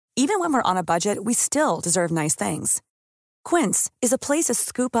Even when we're on a budget, we still deserve nice things. Quince is a place to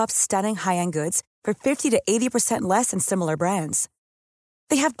scoop up stunning high-end goods for 50 to 80% less than similar brands.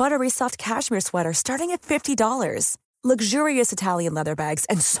 They have buttery soft cashmere sweaters starting at $50, luxurious Italian leather bags,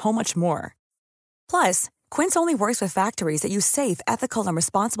 and so much more. Plus, Quince only works with factories that use safe, ethical, and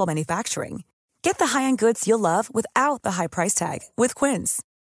responsible manufacturing. Get the high-end goods you'll love without the high price tag with Quince.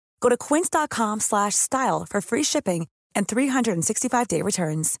 Go to quince.com/style for free shipping and 365-day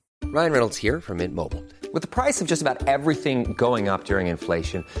returns. Ryan Reynolds here from Mint Mobile. With the price of just about everything going up during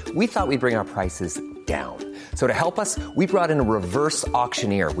inflation, we thought we'd bring our prices down. So to help us, we brought in a reverse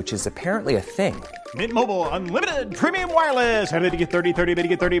auctioneer, which is apparently a thing. Mint Mobile Unlimited Premium Wireless. How to get 30, 30, bit to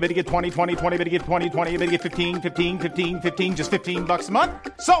get 30, bit to get 20, 20, 20, bit to get 20, 20, bit to get 15, 15, 15, 15, just $15 a month?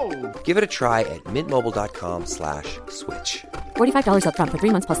 Sold! Give it a try at mintmobile.com/switch. $45 up front for 3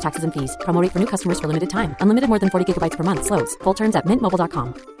 months plus taxes and fees. Promo rate for new customers for limited time. Unlimited more than 40 gigabytes per month. Slows full terms at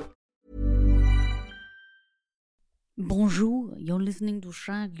mintmobile.com. Bonjour, you're listening to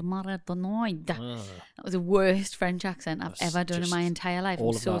Shag Maratonoid. That was the worst French accent I've ever done in my entire life.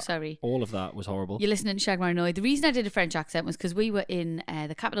 I'm so sorry. All of that was horrible. You're listening to Shag Maratonoid. The reason I did a French accent was because we were in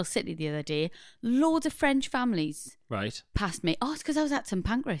the capital city the other day. Loads of French families passed me. Oh, it's because I was at St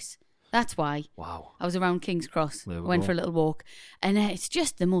Pancras. That's why. Wow. I was around King's Cross. Went for a little walk. And it's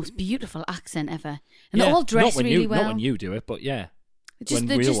just the most beautiful accent ever. And they're all dressed really well. Not when you do it, but yeah. Just,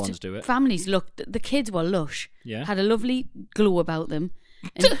 when real ones do it. Families looked, the kids were lush. Yeah. Had a lovely glow about them.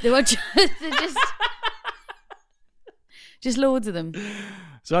 And they were just loads of them.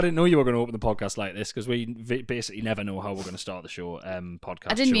 So I didn't know you were going to open the podcast like this because we basically never know how we're going to start the show, podcast.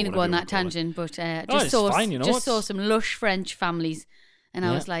 I didn't mean to go on that tangent, but just saw some lush French families. And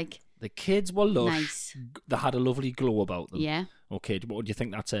I was like... The kids were lush. Nice. They had a lovely glow about them. Yeah. Okay, what do you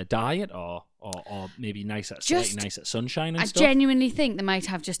think that's a diet or maybe slightly nice at sunshine and stuff? I genuinely think they might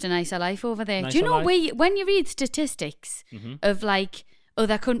have just a nicer life over there. Do you know when you read statistics of like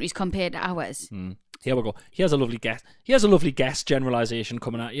other countries compared to ours? Here we go. Here's a lovely guess generalisation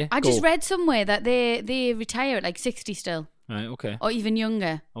coming at you. I just read somewhere that they retire at like 60 still. Right, okay. Or even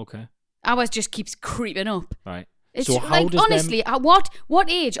younger. Okay. Ours just keeps creeping up. Right. It's so like, honestly, at what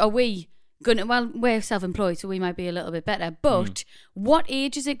age are we gonna? Well, we're self-employed, so we might be a little bit better. But what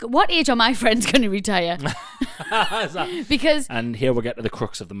age is it? What age are my friends going to retire? Because and here we get to the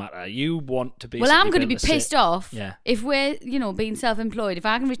crux of the matter. You want to be. Well, I'm going to be pissed off. Yeah. If we're being self-employed, if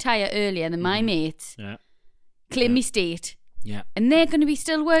I can retire earlier than my mates, claim me state. Yeah. And they're going to be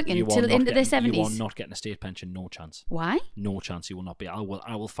still working till into their 70s. You are not getting a state pension, no chance. Why? No chance you will not be. I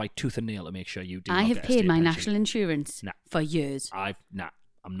will fight tooth and nail to make sure you do. I have paid my pension. national insurance for years. I'm not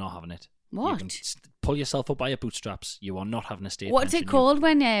having it. What? You can pull yourself up by your bootstraps. You are not having a state What's pension. it called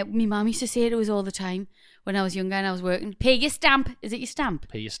when my mum used to say it to us all the time when I was younger and I was working? Pay your stamp. Is it your stamp?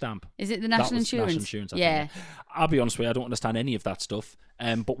 Pay your stamp. Is it the national insurance? National insurance, yeah. I'll be honest with you, I don't understand any of that stuff.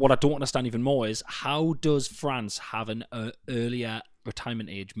 But what I don't understand even more is how does France have an earlier retirement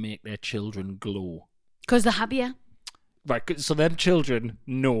age make their children glow? Because they're happier. Right, so them children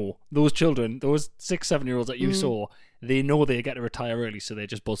know, those 6-7-year-olds that you saw, they know they get to retire early, so they're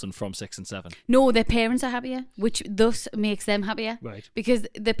just buzzing from 6 and 7. No, their parents are happier, which thus makes them happier. Right. Because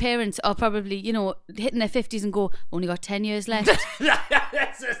the parents are probably, hitting their 50s and go, only got 10 years left. This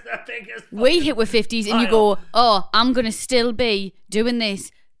is the biggest. We hit with 50s and you go, oh, I'm going to still be doing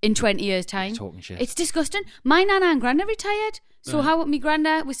this in 20 years' time. You're talking shit. It's disgusting. My nana and granda retired. So how my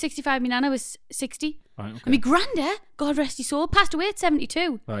granda was 65, my nana was 60. Right, okay. And my granda, God rest his soul, passed away at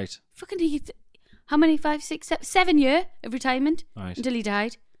 72. Right. Fucking how many? 5, 6, 7 year of retirement until he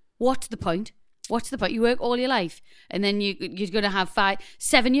died. What's the point? You work all your life and then you're going to have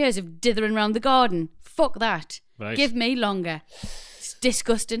 7 years of dithering around the garden. Fuck that. Right. Give me longer. It's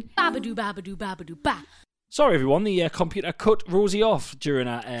disgusting. Babadoo, babadoo, babadoo, ba. Sorry, everyone. The computer cut Rosie off during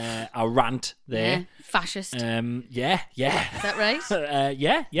our rant there. Yeah, fascist. Yeah. Is that right?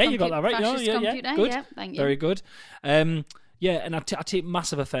 Yeah, you got that right. Fascist computer. Yeah, good. Yeah, thank you. Very good. Yeah, and I take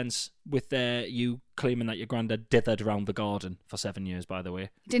massive offence with you claiming that your granddad dithered around the garden for 7 years, by the way.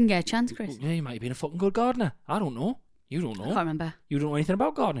 Didn't get a chance, Chris. Yeah, you might have been a fucking good gardener. I don't know. You don't know. I can't remember. You don't know anything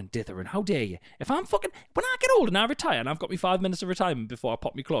about gardening, dithering. How dare you? When I get old and I retire and I've got me 5 minutes of retirement before I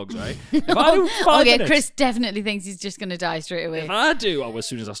pop me clogs, right? If I do 5 minutes, Chris definitely thinks he's just going to die straight away. If I do, as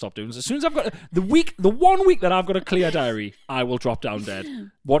soon as I stop doing this, as soon as I've got the 1 week that I've got a clear diary, I will drop down dead.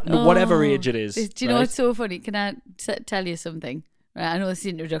 Whatever age it is. Do you know what's so funny? Can I tell you something? Right, I know this is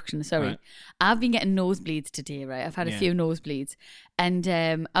introduction, sorry. Right. I've been getting nosebleeds today, right? I've had a few nosebleeds. And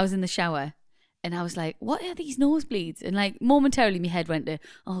I was in the shower and I was like, what are these nosebleeds? And like momentarily my head went to,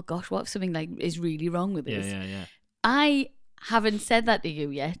 oh gosh, what if something like is really wrong with this? Yeah. I haven't said that to you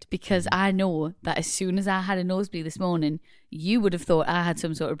yet because I know that as soon as I had a nosebleed this morning, you would have thought I had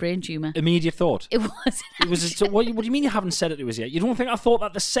some sort of brain tumour. Immediate thought. It wasn't. It was. So what do you mean you haven't said it to us yet? You don't think I thought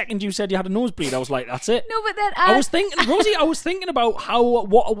that the second you said you had a nosebleed, I was like, that's it. No, but then I was thinking, Rosie, I was thinking about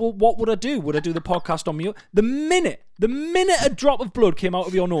what would I do? Would I do the podcast on mute? The minute a drop of blood came out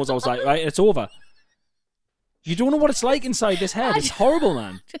of your nose, I was like, right, it's over. You don't know what it's like inside this head. It's horrible,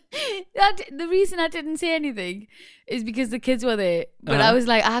 man. The reason I didn't say anything is because the kids were there. But I was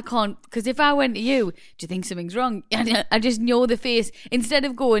like, I can't, because if I went to you, do you think something's wrong? And I just know the face. Instead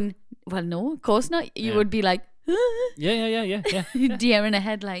of going, well, no, of course not. You would be like, Yeah. deer in a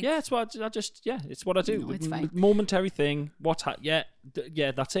headlight. Yeah, it's what it's what I do. No, it's fine. Momentary thing. That's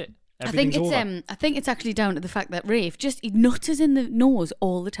it. I think it's actually down to the fact that Rafe he nutters in the nose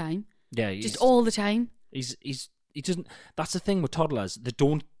all the time. Yeah, just all the time. He doesn't. That's the thing with toddlers. They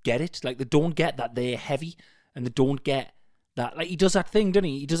don't get it. Like, they don't get that they're heavy, and they don't get that. Like, he does that thing, doesn't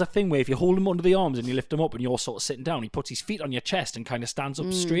he? He does that thing where if you hold him under the arms and you lift him up and you're sort of sitting down, he puts his feet on your chest and kind of stands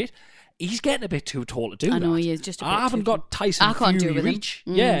up straight. He's getting a bit too tall to do that. I know he is. Just a bit I haven't got Tyson Fury reach.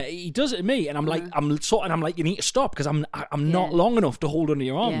 Yeah, he does it to me, and I'm like, I'm like, you need to stop because I'm not long enough to hold under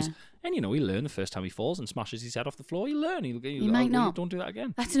your arms. Yeah. And, he'll learn the first time he falls and smashes his head off the floor. He'll learn. He might not. Don't do that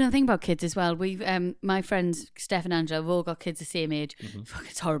again. That's another thing about kids as well. We've my friends, Steph and Angela, have all got kids the same age. Fuck,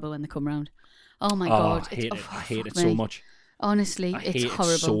 it's horrible when they come round. Oh, my God. I hate it so much. Honestly, it's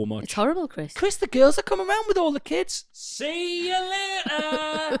horrible. So much. It's horrible, Chris. Chris, the girls that come around with all the kids. See you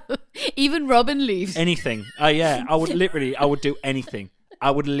later. Even Robin leaves. Anything. I would do anything. I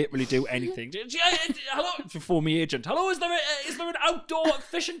would literally do anything. Hello, before me agent. Hello, is there an outdoor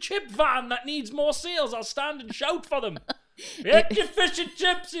fish and chip van that needs more sales? I'll stand and shout for them. Get your fish and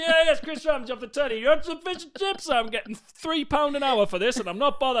chips. Yes, Chris Ramsey off the telly. You want some fish and chips? I'm getting £3 an hour for this, and I'm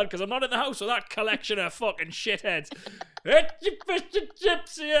not bothered because I'm not in the house with that collection of fucking shitheads. Get your fish and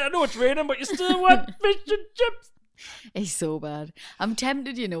chips. Yeah, I know it's raining, but you still want fish and chips. It's so bad. I'm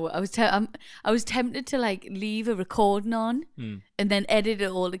tempted, I was tempted to like leave a recording on and then edit it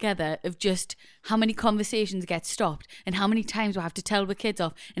all together of just how many conversations get stopped and how many times we have to tell the kids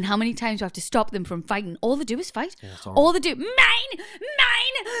off and how many times we have to stop them from fighting. All they do is fight. Yeah, all they do,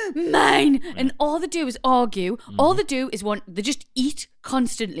 mine, and all they do is argue. All they do is they just eat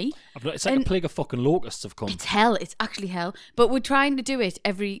constantly. It's like a plague of fucking locusts have come. It's hell. It's actually hell. But we're trying to do it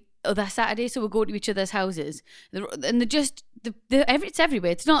every other Saturday, so we'll go to each other's houses, and it's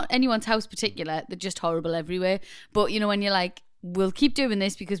everywhere. It's not anyone's house particular. They're just horrible everywhere. But when you're like, we'll keep doing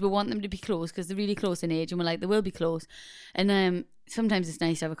this because we want them to be close because they're really close in age, and we're like, they will be close. And sometimes it's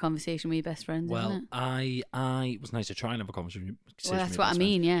nice to have a conversation with your best friends. Well, isn't it? it was nice to try and have a conversation. Well, that's what I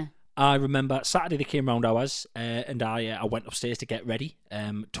mean. Yeah. I remember Saturday they came round ours, and I went upstairs to get ready.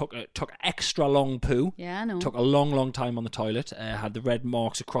 Took an extra long poo. Yeah, I know. Took a long time on the toilet. Had the red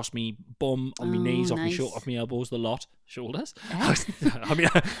marks across me bum, on my knees, nice. off my elbows, the lot. Shoulders.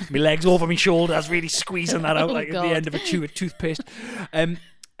 My legs over my shoulders, really squeezing that out like at the end of a toothpaste. And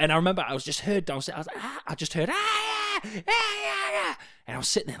I remember I was just heard downstairs. I just heard and I was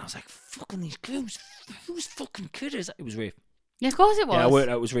sitting there and I was like, fucking these clues. Whose fucking kid is that? It was Rafe. Yeah, of course it was. Yeah, I worked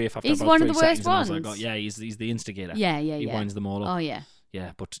out it was Rafe after he's about one 3 of the worst seconds. ones. And I was like, he's the instigator. Yeah. He winds them all up. Oh, yeah.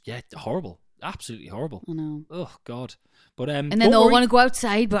 Yeah, but horrible. Absolutely horrible. I know. Oh, God. But and then they all want to go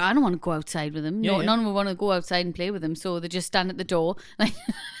outside, but I don't want to go outside with them. Yeah, None of them want to go outside and play with them, so they just stand at the door. Like,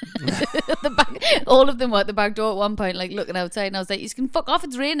 all of them were at the back door at one point, like looking outside, and I was like, you can fuck off,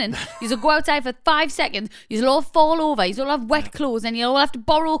 it's raining. You'll go outside for 5 seconds, you'll all fall over, you'll all have wet clothes, and you'll all have to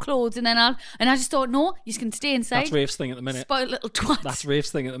borrow clothes, and I just thought, no, you can stay inside. That's Rafe's thing at the minute. Spoiled little twat. That's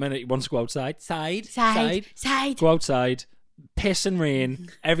Rafe's thing at the minute. He wants to go outside. Side. Side. Go outside. Piss and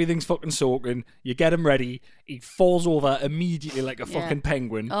rain, everything's fucking soaking. You get him ready, he falls over immediately like a fucking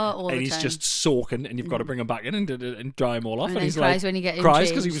penguin, and he's just soaking, and you've got to bring him back in and dry him all off. And he's cries like, when you get him cries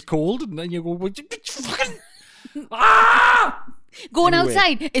because he was cold, and then you go, fucking Going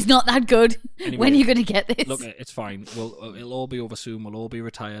outside is not that good. When are you going to get this? Look, it's fine. It'll all be over soon. We'll all be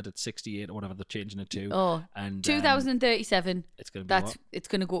retired at 68 or whatever they're changing it to. Oh, and 2037. It's going to be it's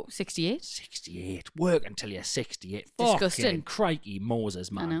going to go 68. 68. Work until you're 68. Disgusting. Fucking crikey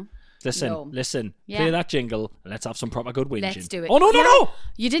Moses, man. I know. Listen. Yeah. Play that jingle and let's have some proper good whinging. Let's do it. Oh, no.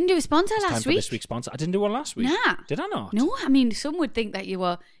 You didn't do a sponsor it's last time for week. This week's sponsor. I didn't do one last week. Nah. Did I not? No, I mean, some would think that you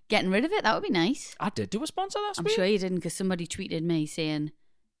were getting rid of it. That would be nice. I did do a sponsor last week. I'm sure you didn't, because somebody tweeted me saying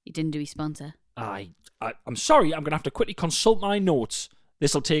you didn't do a sponsor. I'm sorry. I'm going to have to quickly consult my notes.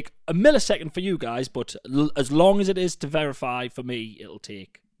 This will take a millisecond for you guys, but as long as it is to verify for me, it'll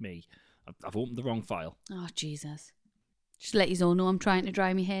take me. I've opened the wrong file. Oh, Jesus. Just let you all know I'm trying to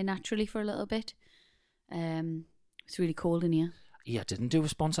dry my hair naturally for a little bit. It's really cold in here. Yeah, I didn't do a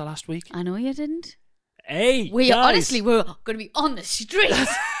sponsor last week. I know you didn't. Hey, We guys. honestly, we're going to be on the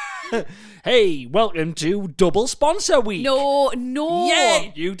streets. Hey, welcome to Double Sponsor Week. No.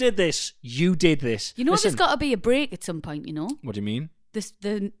 Yeah, you did this. You did this. You know, Listen, there's got to be a break at some point, you know? What do you mean?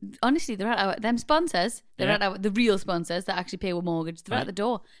 Honestly, they're at them sponsors. They're Yeah. at the real sponsors that actually pay with mortgage. They're Right. at the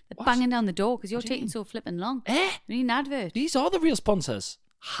door. They're What? banging down the door because you're What do you taking mean? so flipping long. Eh? We need an advert. These are the real sponsors.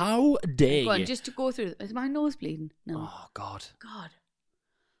 How dare Go on, you? just to go through. Is my nose bleeding? No. Oh, God. God.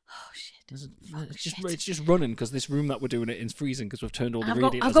 Oh shit. It's just running because this room that we're doing it in is freezing because we've turned all the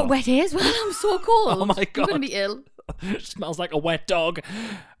radiators I've got off. wet hair as well. I'm so cold. Oh my I'm God. going to be ill. It smells like a wet dog.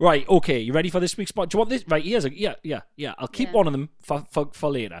 Right, okay, you ready for this week's sponsor? Do you want this? Right, here's a yeah. I'll keep Yeah. one of them for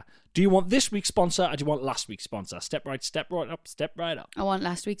later. Do you want this week's sponsor or do you want last week's sponsor? Step right up, step right up. I want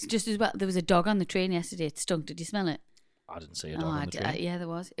last week's just as well. There was a dog on the train yesterday. It stunk. Did you smell it? I didn't see a dog on the train. Yeah, there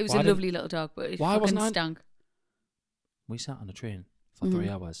was. It was Why a didn't- lovely little dog, but it Why fucking wasn't I- stunk. We sat on a train for 3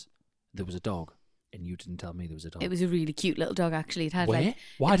 hours. There was a dog, and you didn't tell me there was a dog. It was a really cute little dog, actually. It had Where? like.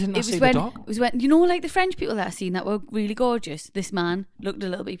 Why didn't I it see was the when, dog? It was when, you know, like the French people that I've seen that were really gorgeous. This man looked a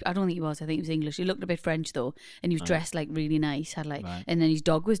little bit. I don't think he was. I think he was English. He looked a bit French though, and he was dressed like really nice. Had like, Right. and then his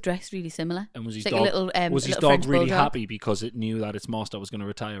dog was dressed really similar. And was his It's dog, like a little, was his little dog French really bulldog. happy because it knew that its master was going to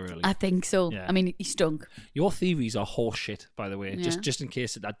retire early? I think so. Yeah. I mean, he stunk. Your theories are horseshit, by the way. Yeah. Just in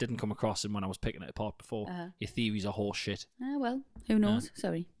case that didn't come across and when I was picking it apart before. Your theories are horseshit. Ah, well, who knows?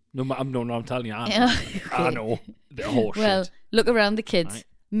 Sorry. No, I'm telling you, I know. Yeah, I okay. know. They're horseshit. Well, look around the kids. Right.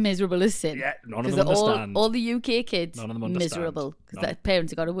 Miserable as sin. Yeah, none of 'Cause them they're understand. All the UK kids, None of them understand. miserable because None. their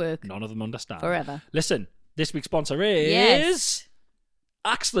parents have got to work. None of them understand. Forever. Listen, this week's sponsor is Yes.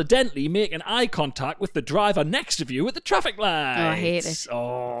 accidentally making eye contact with the driver next of you at the traffic lights. Oh, I hate it.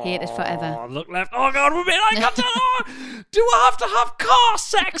 Oh, Hate it forever. Look left. Oh God, we're making eye contact. Oh, do I have to have car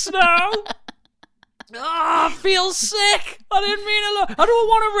sex now? Ah, I feel sick. I didn't mean to look. I don't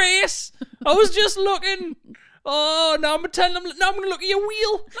want to race. I was just looking. Oh, now I'm pretending. Now I'm going to look at your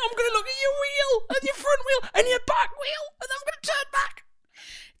wheel. Now I'm going to look at your wheel and your front wheel and your back wheel, and then I'm going to turn back.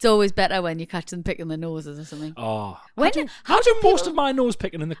 It's always better when you catch them picking their noses or something. Oh, When- how how do do most people- of my nose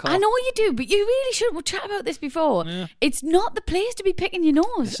picking in the car? I know you do, but you really should. We'll chat about this before. Yeah. It's not the place to be picking your nose.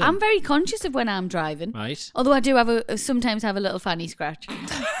 Listen. I'm very conscious of when I'm driving. Right. Although I do sometimes have a little fanny scratch.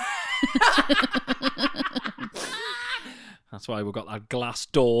 That's why we've got that glass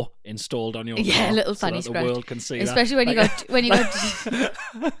door installed on your Yeah, car, a little so fanny that scratch. the world can see Especially that. when you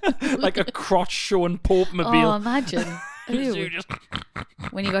got like a crotch showing Pope Oh, mobile. imagine. You Ew. just-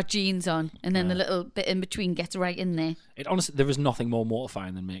 When you got jeans on and then the little bit in between gets right in there. It honestly, there is nothing more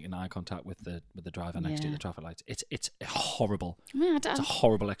mortifying than making eye contact with the driver next to you Yeah. at the traffic lights. It's horrible. I mean, It's a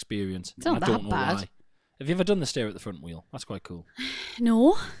horrible experience. It's not and I don't that know bad. why. Have you ever done the stare at the front wheel? That's quite cool.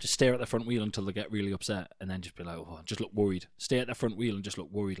 No. Just stare at the front wheel until they get really upset, and then just be like, "Oh," just look worried. Stay at the front wheel and just look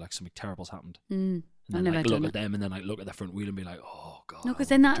worried, like something terrible's happened. And I've then never like, done look it. at them, and then like look at the front wheel and be like, "Oh God." No,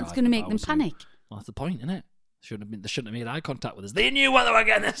 because I then wouldn't that's drive going to if make I them was you. panic. Well, that's the point, isn't it? They shouldn't have made eye contact with us. They knew what they were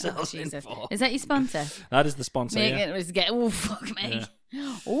getting themselves in Jesus. for. Is that your sponsor? That is the sponsor. Make Yeah. it was get. Oh fuck me.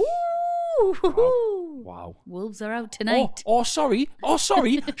 Ooh. Wow. Wolves are out tonight. Oh, sorry.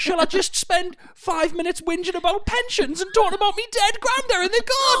 Shall I just spend 5 minutes whinging about pensions and talking about me dead granda in the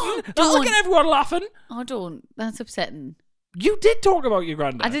garden? That'll Don't. get everyone laughing. Oh, don't. That's upsetting. You did talk about your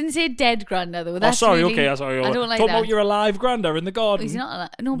granda. I didn't say dead granda though. Oh, That's sorry. really, Okay, sorry. I don't like Talk that. about your alive granda in the garden. He's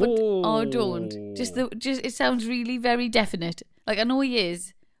not. No, but Whoa. don't. Just it sounds really very definite. Like I know he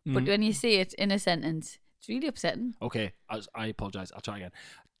is, but when you say it in a sentence, it's really upsetting. Okay, I apologise. I'll try again.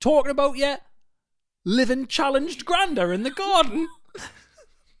 Talking about your living challenged granda in the garden.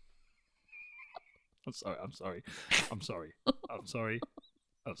 I'm sorry.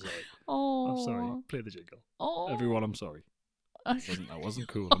 Oh, I'm sorry. Play the jingle. Oh, Everyone, I'm sorry. That wasn't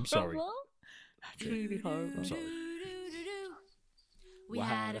cool. I'm sorry. That's really horrible. I'm sorry. We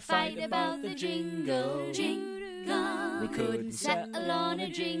had a fight about the jingle. We couldn't settle on a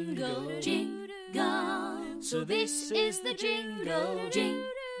jingle. So this is the jingle.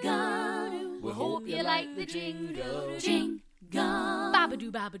 We hope you like the jingle. Babadoo,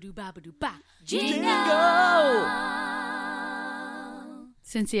 babadoo, babadoo, ba.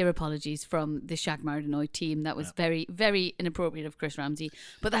 Sincere apologies from the Shag Marinoid team. That was very, very inappropriate of Chris Ramsey.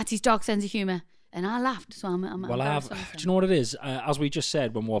 But that's his dark sense of humour. And I laughed, so I'm Well, I have. Do you know what it is? As we just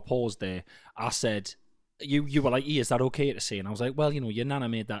said when we were paused there, I said, you were like, is that okay to say? And I was like, well, your nana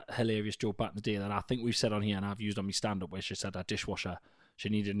made that hilarious joke back in the day that I think we've said on here and I've used on my stand-up where she said her dishwasher she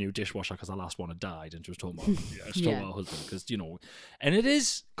needed a new dishwasher because her last one had died, and she was talking about, her husband because and it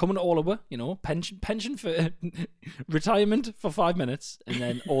is coming to all of her, pension for retirement for 5 minutes and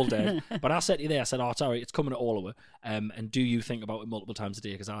then all dead. But I said to you there, I said, oh, it's all right, it's coming to all of her. And do you think about it multiple times a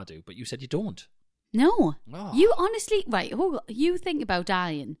day? Because I do, but you said you don't. No, Oh. you honestly you think about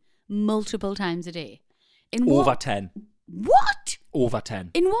dying multiple times a day. Over 10. What? Over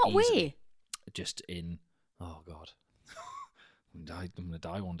 10. In what Easily. way? Just in. Oh God, I'm gonna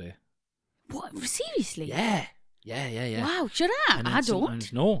die one day. What? Seriously? Yeah. Wow, should I? And I it's- don't.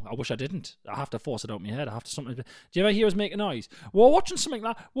 and no, I wish I didn't. I have to force it out of my head. I have to something. Do you ever hear us make a noise? We're watching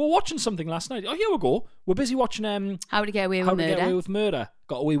something last night. Oh, here we go. We're busy watching How to Get Away with How to Murder. Get Away with Murder.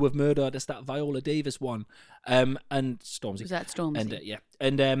 Got Away with Murder. That's that Viola Davis one. And Stormzy. Was that Stormzy?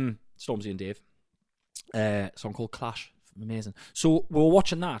 And and Stormzy and Dave. Song called Clash. Amazing. So we were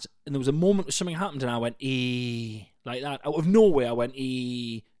watching that, and there was a moment where something happened, and I went like that out of nowhere. I went and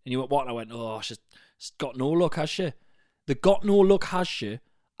you went what? And I went, oh, she's got no look, has she? The got no look, has she?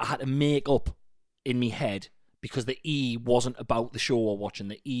 I had to make up in me head because the wasn't about the show we're watching.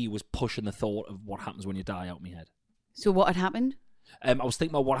 The was pushing the thought of what happens when you die out of my head. So what had happened? I was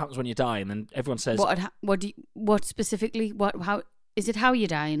thinking about what happens when you die, and then everyone says, what specifically? How is it? How you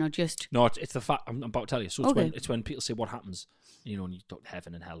dying or just? No, it's the fact I'm about to tell you. So Okay. it's when people say what happens, and you talk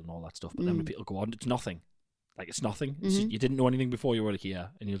heaven and hell and all that stuff. But then when people go on, it's nothing. Like it's nothing. It's just, you didn't know anything before you were here,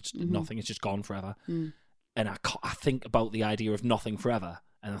 and you're just nothing. It's just gone forever. And I think about the idea of nothing forever,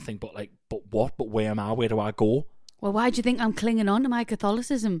 and I think, but what? But where am I? Where do I go? Well, why do you think I'm clinging on to my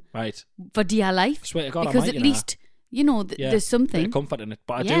Catholicism Right. for dear life? I swear to God, because I might, at least there's something. Bit of comfort in it.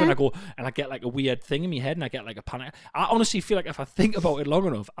 But I do, Yeah. and I go, and I get like a weird thing in my head, and I get like a panic. I honestly feel like if I think about it long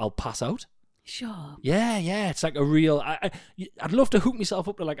enough, I'll pass out. Sure. Yeah, it's like a real. I'd love to hook myself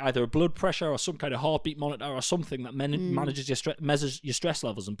up to like either a blood pressure or some kind of heartbeat monitor or something that manages measures your stress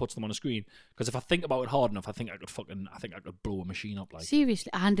levels and puts them on a screen. Because if I think about it hard enough, I think I could blow a machine up like Seriously,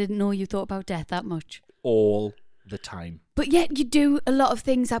 I didn't know you thought about death that much. all the time. But yet you do a lot of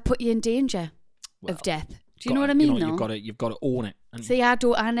things that put you in danger of death. Do you know what I mean? You've got to own it. And See, I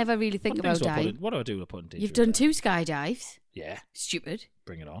never really think what about things do I put dying. in- What do I do to put in danger? You've done 2 skydives. Yeah, Stupid.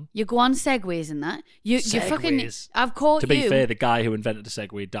 bring it on. You go on segways and that. You fucking. Segways. I've caught To you. be fair, the guy who invented the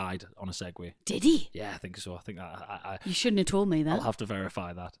Segway died on a Segway. Did he? Yeah, I think so. I think You shouldn't have told me that. I'll have to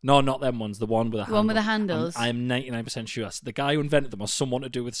verify that. No, not them ones. The one with the The one with the handles? I'm 99% sure. The guy who invented them or someone to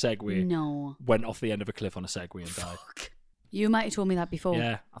do with Segway No. went off the end of a cliff on a Segway and died. You might have told me that before.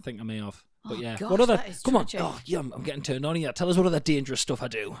 Yeah, I think I may have. But Oh, yeah, gosh, what other? that is Come on, tragic. oh yeah, I'm getting turned on here. Tell us what other dangerous stuff I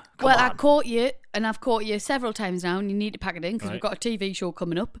do. Come Well, on. I caught you, and I've caught you several times now, and you need to pack it in because Right. we've got a TV show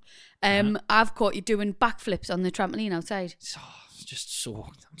coming up. I've caught you doing backflips on the trampoline outside. It's just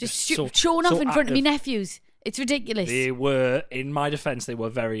so showing off so in front of me active. nephews. It's ridiculous. They were, in my defence, they were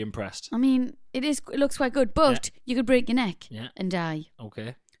very impressed. I mean, it looks quite good, but you could break your neck Yeah. and die.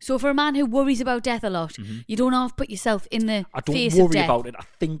 Okay. So for a man who worries about death a lot, you don't have to put yourself in the I don't face of worry death. about it. I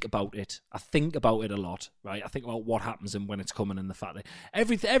think about it. I think about it a lot, right? I think about what happens and when it's coming and the fact that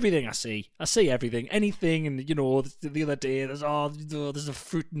everything I see everything, anything. And the other day there's a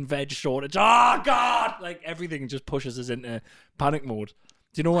fruit and veg shortage. Oh God! Like everything just pushes us into panic mode.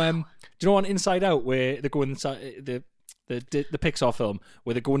 Do you know on Inside Out where they go inside the Pixar film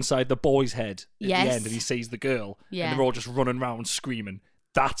where they go inside the boy's head at Yes. the end and he sees the girl Yeah. and they're all just running around screaming.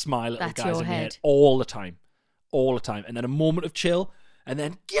 That's my little That's guys your in my head head. all the time. And then a moment of chill, and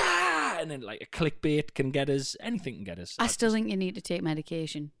then and then like a clickbait can get us. Anything can get us. I still think you need to take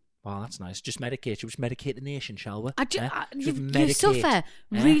medication. Well, that's nice. Just medicate. Just medicate the nation, shall we? You medicate. suffer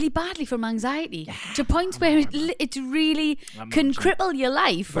really badly from anxiety to points where it really can cripple your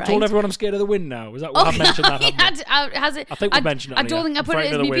life, I right? told everyone I'm scared of the wind now. Is that what I mentioned that? haven't I? Has it? I think we mentioned it I on don't here. think I I'm put it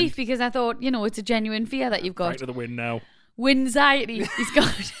frightened as of the my beef wind. because I thought, it's a genuine fear that you've got. Right to the wind now. Windziety. He's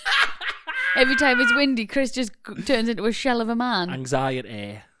got. Every time it's windy, Chris just turns into a shell of a man.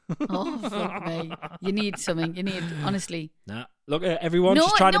 Anxiety. Oh, fuck me. You need something. Honestly. Nah. Look, everyone's No,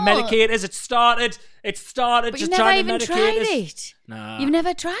 just trying to no. medicate us. It started. But Just you've never trying to even medicate tried us. it. Nah. You've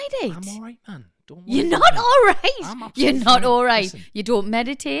never tried it. I'm all right, man. Don't worry You're about not me. all right. I'm You're absolutely not fine. all right. Listen. You don't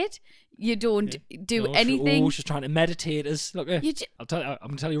meditate. You don't do No, anything. She's trying to meditate us. Look, You I'm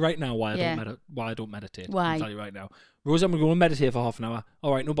gonna tell you right now why Yeah. I don't meditate. Why? I'll tell you right now. Rosie, I'm gonna go and meditate for half an hour.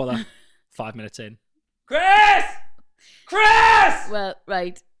 All right, no bother. 5 minutes in. Chris! Well,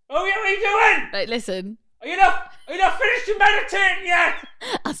 right. Oh yeah, what are you doing? Right, listen. Are you not finished your meditating yet?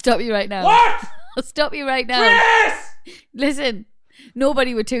 I'll stop you right now. What? I'll stop you right now. Chris! Listen.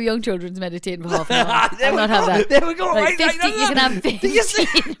 Nobody with 2 young children's meditating for half an hour. I'll not have that. There we go. Right, Right, 50, you can have 50.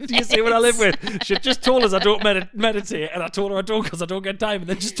 Do you see what I live with? She just told us I don't meditate, and I told her I don't because I don't get time, and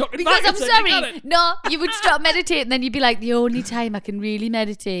then just took me Because back I'm and said, "You got sorry. it." No, you would stop meditating, then you'd be like, the only time I can really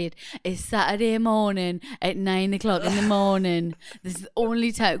meditate is Saturday morning at 9 o'clock in the morning. This is the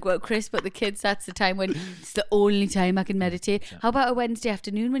only time. Well, Chris, but the kids, that's the time when it's the only time I can meditate. How about a Wednesday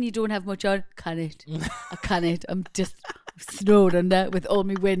afternoon when you don't have much on? Can it? I can it. I'm just snowed under with all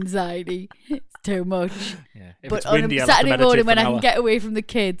my anxiety. It's too much. Yeah. If But it's on windy, a I'll have to Saturday meditate morning for when an I can hour. get away from the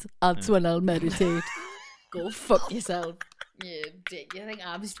kids, that's when I'll meditate. Go fuck yourself. You dick. You think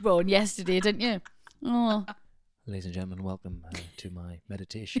I was born yesterday, didn't you? Oh. Ladies and gentlemen, welcome to my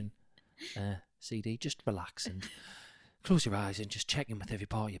meditation CD. Just relax and close your eyes and just check in with every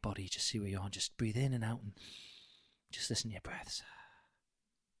part of your body. Just see where you are. Just breathe in and out and just listen to your breaths.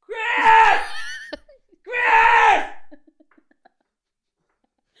 Chris! Chris!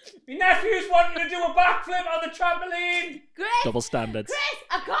 My nephew's wanting to do a backflip on the trampoline. Chris! Double standards. Chris,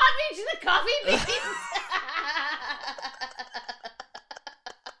 I can't reach the coffee beans.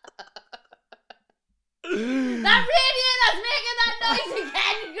 That radiator's making that noise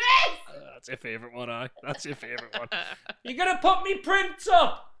again, Chris! That's your favourite one, aye. That's your favourite one. You're going to put me prints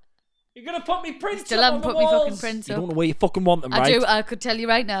up. You're going to put me prints Still up haven't on put the me walls. fucking prints You up. don't know where you fucking want them, right? I do, I could tell you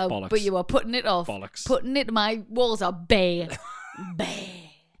right now, Bollocks. but you are putting it off. Bollocks. Putting it, my walls are bare. Bare.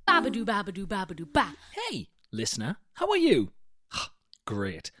 Babadoo, babadoo, babadoo, ba. Hey, listener, how are you?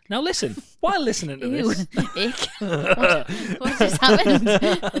 Great. Now listen, while listening to Ew. this... Ick. What just happened?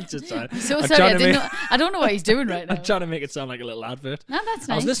 I'm just trying, So I'm sorry, trying to make- I don't know what he's doing right now. I'm trying to make it sound like a little advert. No, that's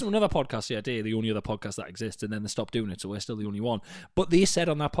I was nice. listening to another podcast the other day, the only other podcast that exists, and then they stopped doing it, so we're still the only one. But they said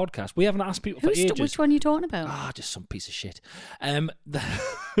on that podcast, we haven't asked people for ages. Which one are you talking about? Just some piece of shit.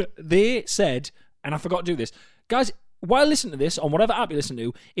 They said, and I forgot to do this, guys, while listening to this, on whatever app you listen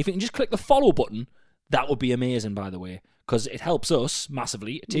to, if you can just click the follow button, that would be amazing, by the way, because it helps us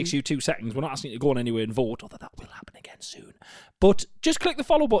massively. It takes you 2 seconds. We're not asking you to go on anywhere and vote, although that will happen again soon. But just click the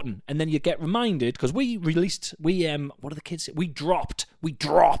follow button, and then you get reminded, because we released, what do the kids say? We dropped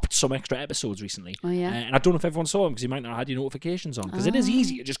some extra episodes recently. Oh, yeah? And I don't know if everyone saw them, because you might not have had your notifications on, because it is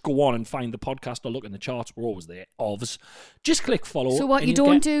easy to just go on and find the podcast or look in the charts. We're always there. Just click follow. So what and you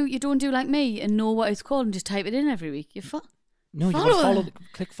don't do like me and know what it's called and just type it in every week. No, you got to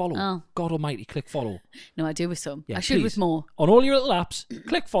click follow. Oh. God almighty, click follow. No, I do with some. Yeah, I should please. with more. On all your little apps,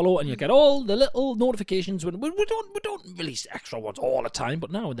 click follow and you'll get all the little notifications. We don't release extra ones all the time,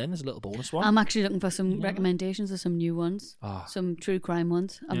 but now and then there's a little bonus one. I'm actually looking for some recommendations of some new ones, some true crime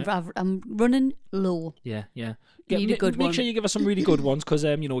ones. I'm running low. Yeah. Need a good make one. sure you give us some really good ones, because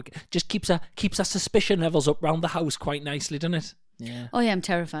it just keeps our suspicion levels up round the house quite nicely, doesn't it? Yeah. Oh yeah, I'm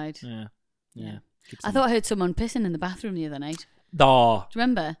terrified. Yeah. I thought I heard someone pissing in the bathroom the other night. Oh, Do you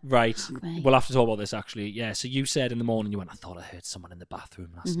remember? right. me. We'll have to talk about this, actually. Yeah, so you said in the morning, I thought I heard someone in the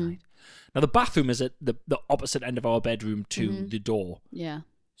bathroom last Mm-hmm. night. Now, the bathroom is at the opposite end of our bedroom to Mm-hmm. the door. Yeah.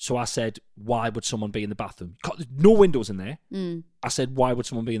 So I said, why would someone be in the bathroom? There's no windows in there. Mm. I said, why would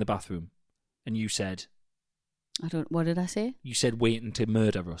someone be in the bathroom? And you said, What did I say? waiting to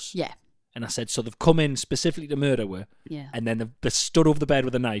murder us. Yeah. And I said, so they've come in specifically to murder her. Yeah. And then they stood over the bed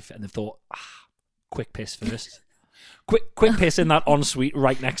with a knife and they've thought, quick piss first. quick piss in that ensuite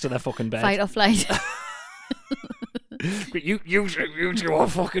right next to their fucking bed. Fight or flight. You two are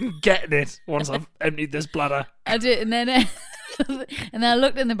fucking getting it once I've emptied this bladder. I did, and then and then I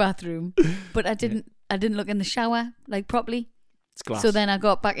looked in the bathroom, but I didn't look in the shower like properly. It's glass. So then I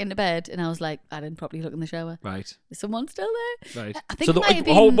got back into bed and I was like, I didn't properly look in the shower. Right. Is someone still there? Right. I think so it might have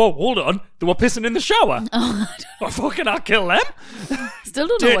been. hold on. They were pissing in the shower. Oh, I'll kill them. still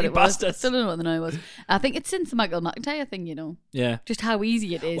don't know what Dirty it was. bastards. Still don't know what the noise was. I think it's since the Michael McIntyre thing, Yeah. just how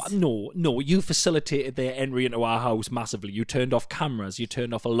easy it is. Well, no, you facilitated their entry into our house massively. You turned off cameras, you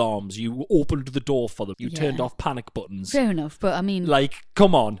turned off alarms, you opened the door for them, you Yeah. turned off panic buttons. Fair enough, but I mean, Like,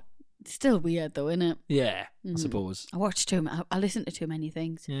 come on. it's still weird though, isn't it? Yeah, I suppose. I watched too many. I listened to too many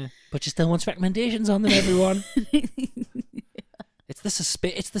things. Yeah. But you still want recommendations on them, everyone. It's the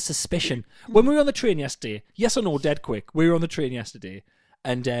suspicion. When we were on the train yesterday, yes or no, dead quick, we were on the train yesterday,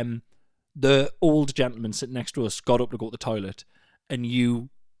 and the old gentleman sitting next to us got up to go to the toilet, and you,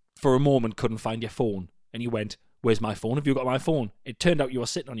 for a moment, couldn't find your phone, and you went, "Where's my phone? Have you got my phone?" It turned out you were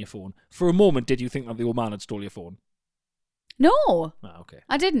sitting on your phone. For a moment, did you think that the old man had stole your phone? No, Ah, okay.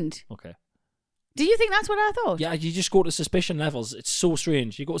 I didn't. Okay. Do you think that's what I thought? Yeah, you just go to suspicion levels. It's so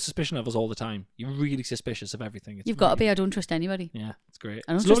strange. You go to suspicion levels all the time. You're really suspicious of everything. It's You've got to be. I don't trust anybody. Yeah, it's great.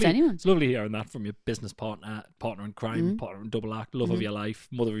 I don't It's trust lovely. anyone. It's lovely hearing that from your business partner in crime, partner in double act, love of your life,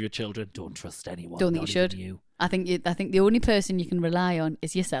 mother of your children. Don't trust anyone. Don't think not you should. even you. I think the only person you can rely on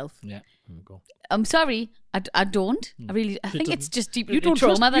is yourself. Yeah, there we go. I'm sorry, I don't. I think it's just deep You don't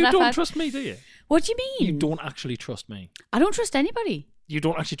trauma trust, that you I've don't had. trust me, do you? What do you mean? You don't actually trust me. I don't trust anybody. You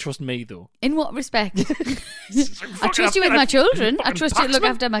don't actually trust me, though. In what respect? I trust you with my children. I trust you to look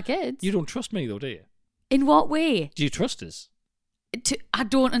after my kids. You don't trust me, though, do you? In what way? Do you trust us? I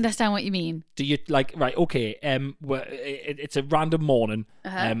don't understand what you mean. Do you like right? Okay, it's a random morning.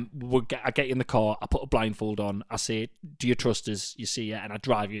 I get you in the car. I put a blindfold on. I say, "Do you trust us?" You see it, and I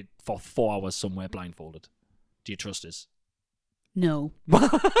drive you for 4 hours somewhere blindfolded. Do you trust us? No.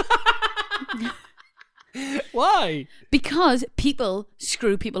 Why? Because people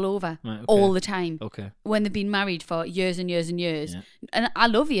screw people over Right, okay. all the time. Okay. When they've been married for years and years and years. Yeah. And I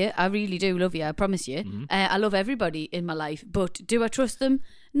love you. I really do love you. I promise you. Mm-hmm. I love everybody in my life. But do I trust them?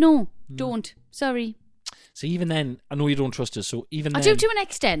 No, don't. Sorry. So even then, I know you don't trust us. So even I then, do to an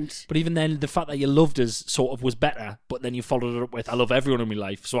extent. But even then, the fact that you loved us sort of was better. But then you followed it up with, "I love everyone in my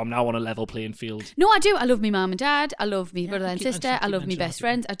life, so I'm now on a level playing field." No, I do. I love me mum and dad. I love me brother and keep sister. mentioning- I keep love me mentioning best that.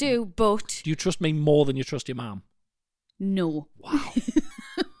 friends. I do. But Do you trust me more than you trust your mum? no. Wow.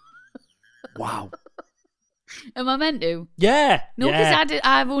 Wow. Am I meant to? Yeah. No, because yeah.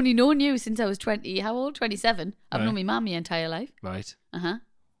 I've only known you since I was 20. How old? 27. I've Right. known my mum my entire life. Right. Uh-huh.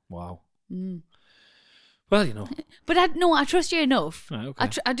 Wow. Well, you know. But I trust you enough. Right, okay.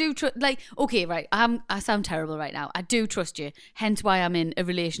 I do trust, like, okay, right, I sound terrible right now. I do trust you, hence why I'm in a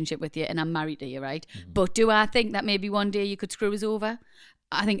relationship with you and I'm married to you, right? But do I think that maybe one day you could screw us over?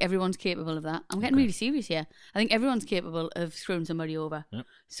 I think everyone's capable of that. I'm getting really serious here. I think everyone's capable of screwing somebody over. Yep.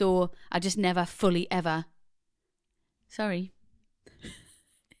 So I just never fully ever. Sorry.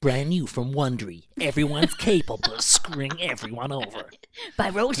 Brand new from Wondery. Everyone's capable of screwing everyone over. By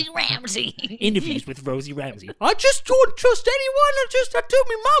Rosie Ramsey. Interviews with Rosie Ramsey. I just don't trust anyone. I told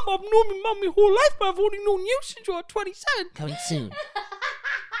my mum. I've known my mum my whole life, but I've only known you since you were 27. Coming soon.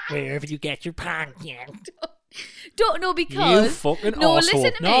 Wherever you get your podcast. Don't know because You fucking no. arsehole.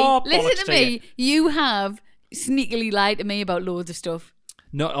 Listen to me. No, listen bollocks to to me. You have sneakily lied to me about loads of stuff.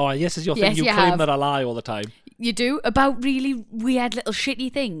 No, oh, yes, is your Yes, thing. You you claim have. that I lie all the time. You do about really weird little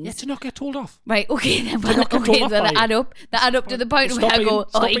shitty things. Yeah, to not get told off. Right, okay, then. not get Okay, told off that by you. add up. That add up to the point where I go,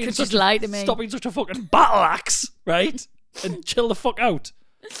 oh, you could just lie to me. Stop being such a fucking battle axe, right? And chill the fuck out.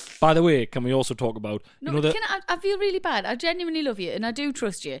 By the way, can we also talk about No, you know that I feel really bad. I genuinely love you and I do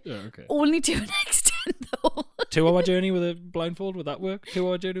trust you. Yeah, okay. Only to an extent, though. 2-hour journey with a blindfold? Would that work?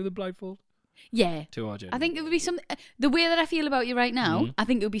 2-hour journey with a blindfold? Yeah. 2-hour journey. I think it would be something. The way that I feel about you right now, I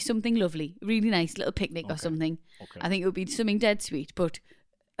think it would be something lovely, really nice, little picnic or something. Okay. I think it would be something dead sweet. But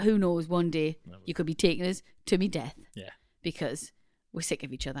who knows? One day you could be taking us to me death. Yeah. Because we're sick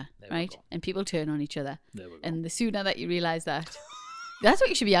of each other, There we right? go. And people turn on each other. There we go. And the sooner that you realise that, that's what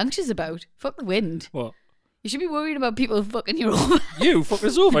you should be anxious about. Fuck the wind. What? You should be worried about people fucking you over. You fucking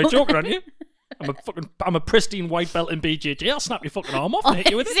us over, joking on you. I'm a pristine white belt in BJJ. I'll snap your fucking arm off and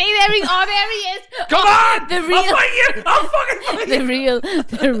hit you with it. See, there he is. Come Oh, on! the real, I'll fight you! I'll fucking fight you!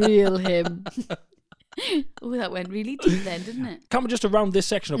 the real him. Oh, that went really deep then, didn't it? Can we just round this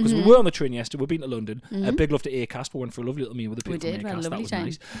section up? Because we were on the train yesterday. We've been to London. Big love to Acast. We went for a lovely little meal with the We people did. from We had a Acast. That lovely was time.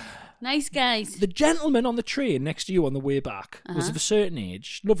 nice. Nice guys. The gentleman on the train next to you on the way back was of a certain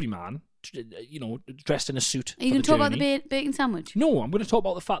age. Lovely man. You know, dressed in a suit. Are you for going to talk about the journey. bacon sandwich? No, I'm going to talk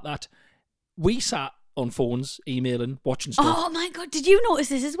about the fact that we sat on phones, emailing, watching stuff. Oh my God, did you notice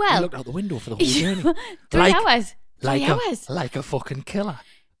this as I well? looked out the window for the whole journey. 3 Like- hours. 3 Like hours. like a fucking killer.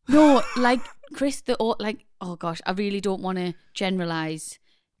 No, like Chris, oh gosh, I really don't want to generalise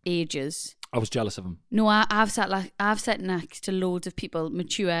ages. I was jealous of him. No, I've sat next to loads of people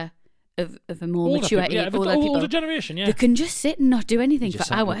mature of a more Older mature people, yeah, age, of the older people. older generation, yeah. They can just sit and not do anything He for just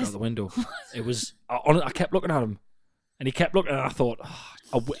sat looking out hours. the window. It was. I kept looking at him, and he kept looking, and I thought,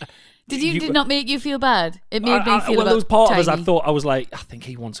 Did not make you feel bad? It made me feel well, there was part tiny. of us. I was like, I think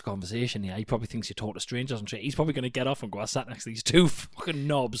he wants a conversation. Yeah, he probably thinks you talk to strangers and shit. He's probably going to get off and go. I sat next to these two fucking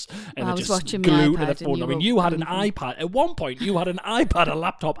knobs, and I they're was just watching my glued to iPad the and phone. you I mean, were you had an wonderful. iPad at one point. You had an iPad, a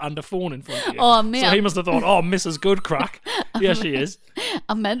laptop, and a phone in front of you. Oh, mate. So he must have thought, oh, Mrs. Good Crack. Yeah, she is.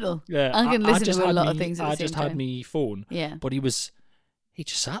 I'm mental. Yeah, I can listen just to a had lot of me- things at the I same just time. had me phone. Yeah. but he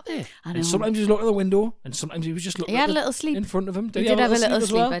just sat there. I know. And sometimes he was looking at the window, and sometimes he was just looking. He had at a little sleep. in front of him. He did have a little as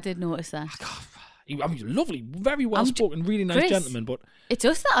sleep. well? I did notice that. I mean, lovely, very well spoken, really nice Chris, gentleman. But It's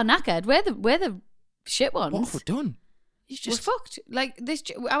us that are knackered. We're the shit ones. what have we done? We're fucked. Like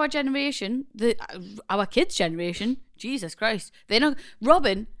our generation, our kids' generation. Jesus Christ, they're not.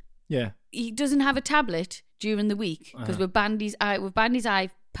 Robin, he doesn't have a tablet during the week because we've banned his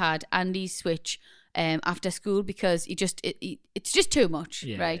iPad and his Switch after school because it's just too much,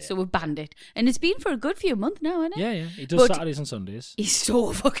 right? So we've banned it, and it's been for a good few months now, isn't it? Yeah. He does Saturdays and Sundays. He's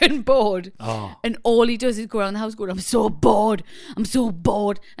so fucking bored, and all he does is go around the house going, "I'm so bored,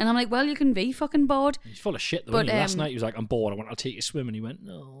 and I'm like, "Well, you can be fucking bored." He's full of shit though. But last night he was like, "I'm bored. I'll take you swimming." He went,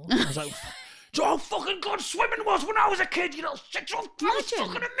 "No." I was like, "So how fucking good swimming was when I was a kid, you know? That was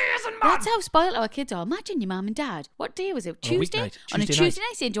fucking amazing, man." That's how spoiled our kids are. Imagine your mum and dad. What day was it? Tuesday? On a Tuesday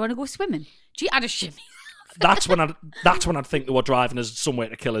night saying, "Do you want to go swimming?" Gee, I'd have shimmy. That's when I'd think they were driving us somewhere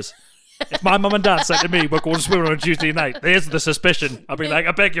to kill us. If my mum and dad said to me, "We're going swimming on a Tuesday night," there's the suspicion. I'd be like,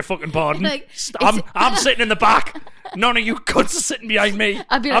 "I beg your fucking pardon. Like, I'm sitting in the back. None of you cunts are sitting behind me.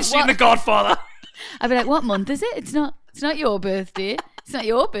 I'd be like, I've seen The Godfather." I'd be like, "What month is it? It's not your birthday. It's not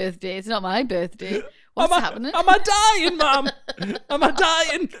your birthday. It's not my birthday. What's happening? Am I dying, Mum? Am I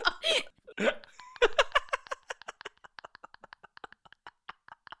dying?"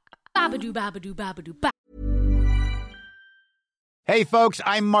 Babadoo, babadoo, babadoo, Hey, folks,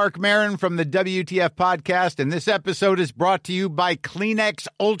 I'm Mark Maron from the WTF Podcast, and this episode is brought to you by Kleenex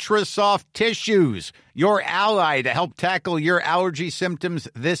Ultra Soft Tissues, your ally to help tackle your allergy symptoms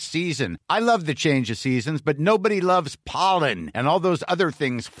this season. I love the change of seasons, but nobody loves pollen and all those other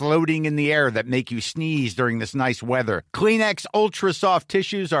things floating in the air that make you sneeze during this nice weather. Kleenex Ultra Soft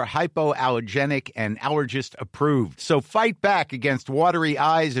Tissues are hypoallergenic and allergist approved, so fight back against watery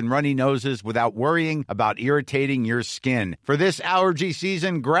eyes and runny noses without worrying about irritating your skin. For this allergy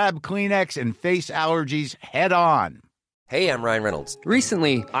season, grab Kleenex and face allergies head on. Hey, I'm Ryan Reynolds.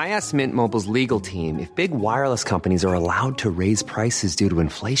 Recently, I asked Mint Mobile's legal team if big wireless companies are allowed to raise prices due to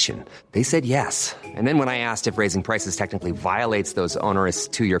inflation. They said yes. And then when I asked if raising prices technically violates those onerous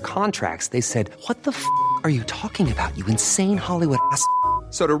 2-year contracts, they said, "What the f*** are you talking about, you insane Hollywood ass?"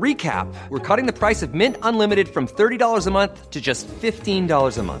 So to recap, we're cutting the price of Mint Unlimited from $30 a month to just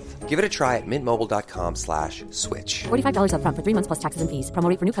 $15 a month. Give it a try at mintmobile.com/switch. $45 up front for 3 months plus taxes and fees. Promo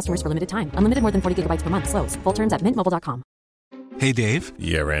rate for new customers for limited time. Unlimited more than 40 gigabytes per month. Slows full terms at mintmobile.com. Hey, Dave.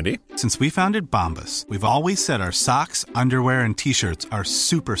 Yeah, Randy. Since we founded Bombas, we've always said our socks, underwear, and T-shirts are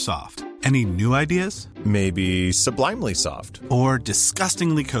super soft. Any new ideas? Maybe sublimely soft. Or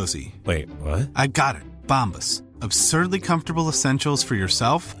disgustingly cozy. Wait, what? I got it. Bombas. Absurdly comfortable essentials for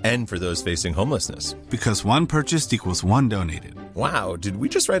yourself and for those facing homelessness. Because one purchased equals one donated. Wow, did we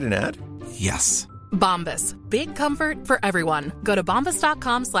just write an ad? Yes. Bombas. Big comfort for everyone. Go to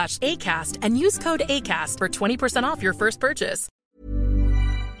bombas.com/ACAST and use code ACAST for 20% off your first purchase.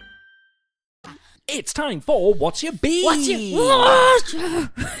 It's time for What's Your Beef? What's your...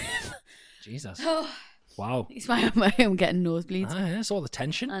 Jesus. Wow. It's I'm getting nosebleeds. Yeah, it's all the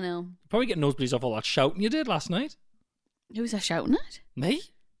tension. I know. Probably getting nosebleeds off all that shouting you did last night. Who was I shouting at? Me?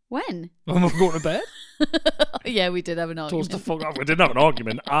 When? When we were going to bed. Yeah, we did have an argument. Told us to fuck off. We didn't have an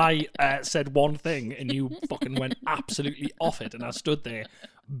argument. I said one thing and you fucking went absolutely off it, and I stood there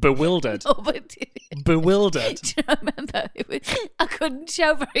bewildered. Oh, but bewildered. Do you remember? I couldn't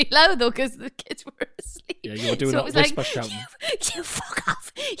shout very loud though because the kids were asleep. Yeah, you were doing that whisper shouting. You fuck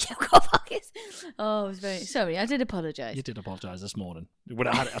off. You go fuck it. Oh, I was very sorry. I did apologise. You did apologise this morning.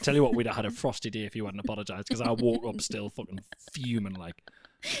 I tell you what, we'd have had a frosty day if you hadn't apologised, because I woke up still fucking fuming.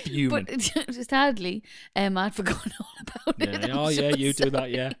 But just hardly, I'd forgotten all about it. Yeah, you do that,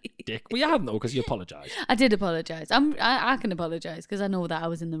 yeah, dick. Well, you hadn't though, because you apologised. I did apologise. I can apologise because I know that I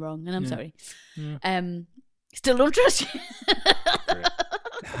was in the wrong, and I'm sorry. Yeah. Still don't trust you.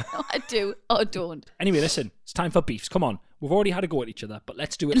 No, I do or don't. Anyway, listen, it's time for beefs. Come on, we've already had a go at each other, but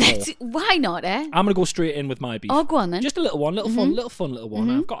let's do it more. Why not? I'm gonna go straight in with my beef. Oh, go on then. Just a little one, fun little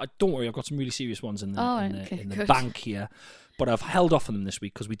one. Don't worry, I've got some really serious ones in the bank here. But I've held off on them this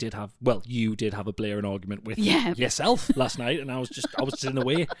week because you did have a blaring argument with yourself last night, and I was just in the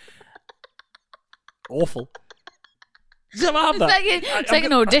way. Awful. It's like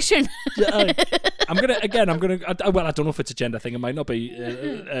an audition. I'm gonna. Well, I don't know if it's a gender thing. It might not be.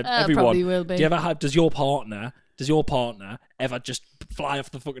 Everyone probably will be. Does your partner ever just fly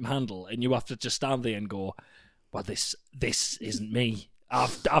off the fucking handle, and you have to just stand there and go, "Well, this isn't me. I've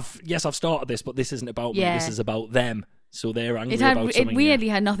started this, but this isn't about me. This is about them." So they're angry about something. It weirdly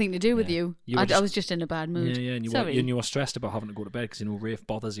had nothing to do with you. I was just in a bad mood. Yeah, and you were stressed about having to go to bed because Rafe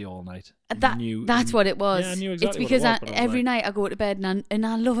bothers you all night. That's what it was. Yeah, I knew exactly it's because what it was, every night I go to bed and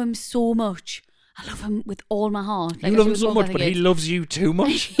I love him so much. I love him with all my heart. You love him so much, but he loves you too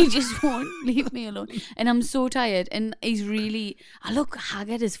much. He just won't leave me alone. And I'm so tired. And I look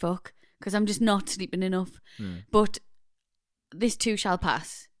haggard as fuck because I'm just not sleeping enough. But this too shall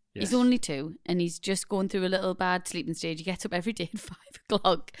pass. Yes. He's only 2 and he's just going through a little bad sleeping stage. He gets up every day at 5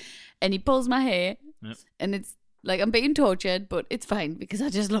 o'clock and he pulls my hair. Yep. And it's like I'm being tortured, but it's fine because I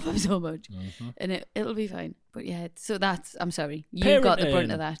just love him so much. And it'll be fine. But yeah, so that's, I'm sorry. You got the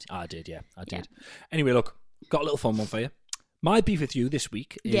brunt of that. I did, yeah. I did. Anyway, look, got a little fun one for you. My beef with you this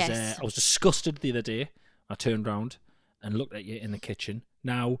week is I was disgusted the other day. I turned round and looked at you in the kitchen.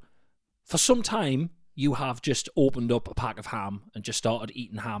 Now, for some time, you have just opened up a pack of ham and just started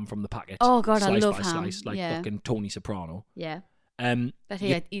eating ham from the packet. Oh, God, slice I love by ham. Slice, like fucking Tony Soprano. Yeah. But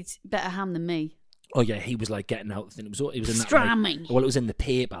he eats better ham than me. Oh yeah, he was like getting out. It was in that. Pastrami. Well, it was in the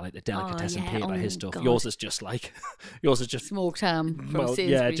paper, like the delicatessen paper. His stuff. God. Yours is just like, yours is just smoked ham from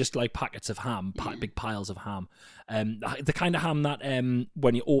Sainsbury's. just like packets of ham, big piles of ham. The kind of ham that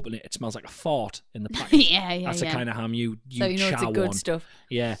when you open it, it smells like a fart in the packet. That's the kind of ham you so you know chow it's the good on. stuff.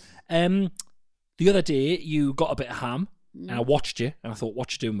 Yeah. The other day you got a bit of ham. And I watched you, and I thought,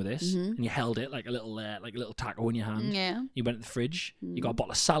 "What you doing with this?" And you held it like a little taco in your hand. Yeah. You went to the fridge. You got a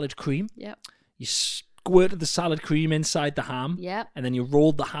bottle of salad cream. Yep. You squirted the salad cream inside the ham. Yep. And then you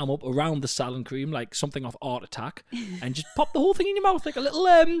rolled the ham up around the salad cream like something off Art Attack, and just popped the whole thing in your mouth like a little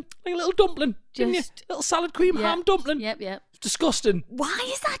dumpling. Didn't you? Little salad cream ham dumpling. Yep. It's disgusting. Why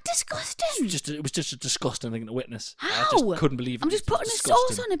is that disgusting? It was just a disgusting thing to witness. How? I just couldn't believe it. I'm just putting a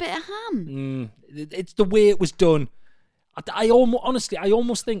sauce on a bit of ham. It's the way it was done. I almost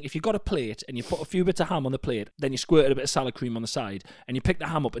think if you got a plate and you put a few bits of ham on the plate, then you squirted a bit of salad cream on the side, and you picked the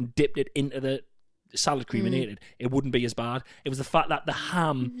ham up and dipped it into the salad cream and ate it, it wouldn't be as bad. It was the fact that the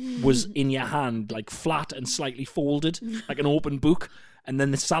ham was in your hand, like flat and slightly folded, like an open book, and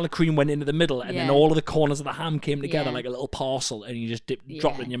then the salad cream went into the middle, and then all of the corners of the ham came together like a little parcel, and you just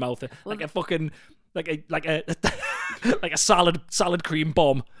dropped it in your mouth like a fucking like a like a salad cream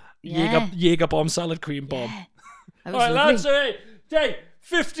bomb, Jaeger bomb salad cream bomb. All right, lads, hey,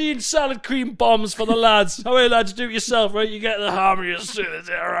 15 salad cream bombs for the lads. How are you, lads? Do it yourself, right? You get the ham and you sit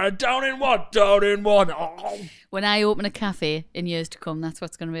there, all right? Down in one. Oh. When I open a cafe in years to come, that's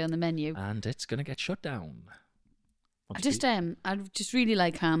what's going to be on the menu. And it's going to get shut down. I just really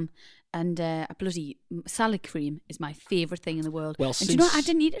like ham, and a bloody salad cream is my favourite thing in the world. Well, and do you know what? I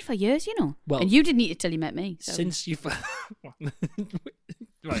didn't eat it for years, you know. Well, and you didn't eat it till you met me. So. Since you've...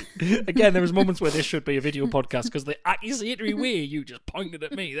 Right. Again, there was moments where this should be a video podcast because the accusatory way you just pointed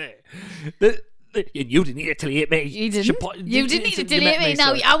at me there. You didn't eat it till you ate me. You didn't. You didn't eat it till you ate me.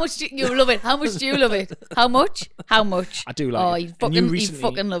 Now, how much do you love it? How much do you love it? How much? I do like it. He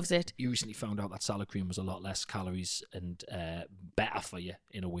fucking loves it. You recently found out that salad cream was a lot less calories and better for you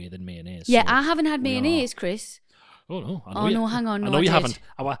in a way than mayonnaise. Yeah, so I haven't had mayonnaise, Chris. Oh no! Hang on. I know you haven't.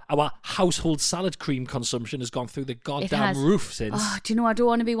 Our household salad cream consumption has gone through the goddamn roof since. Oh, do you know, I don't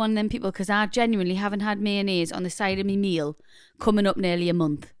want to be one of them people because I genuinely haven't had mayonnaise on the side of my meal coming up nearly a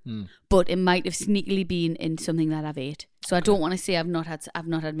month. But it might have sneakily been in something that I've ate. So I don't want to say I've not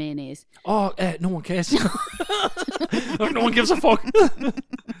had mayonnaise. Oh, no one cares. No one gives a fuck.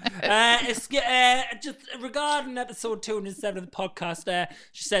 Just regarding episode 207 of the podcast,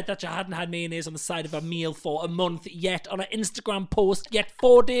 she said that she hadn't had mayonnaise on the side of a meal for a month yet. On an Instagram post, yet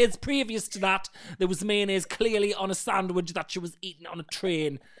 4 days previous to that, there was mayonnaise clearly on a sandwich that she was eating on a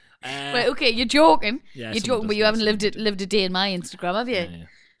train. Right, okay, you're joking. Yeah, you're joking, but you haven't lived a day in my Instagram, have you?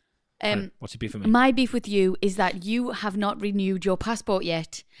 Yeah. What's your beef with me? My beef with you is that you have not renewed your passport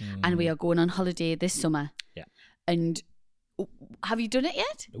yet, and we are going on holiday this summer. Yeah. And have you done it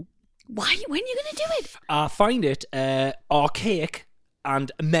yet? Nope. Why? When are you going to do it? I find it archaic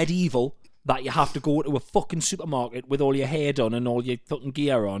and medieval that you have to go to a fucking supermarket with all your hair done and all your fucking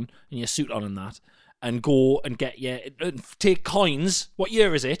gear on and your suit on and that, and go and take coins. What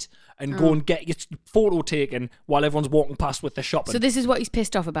year is it? And go and get your photo taken while everyone's walking past with their shopping. So this is what he's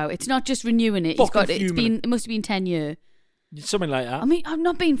pissed off about. It's not just renewing it. It must have been 10 years. Something like that. I mean, I'm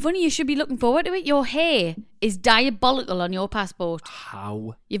not being funny. You should be looking forward to it. Your hair is diabolical on your passport.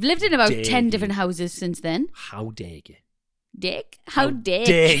 How? You've lived in about 10 different houses since then. How dare you? Dick? How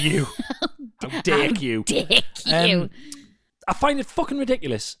dare you? How dare you? I find it fucking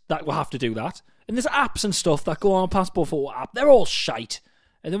ridiculous that we'll have to do that. And there's apps and stuff that go on a passport photo app. They're all shite.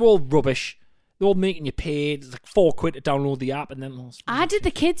 And they're all rubbish. They're all making you pay. It's like £4 to download the app, and then I did the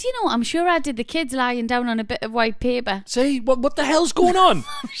kids. You know, I'm sure I did the kids lying down on a bit of white paper. See, what the hell's going on?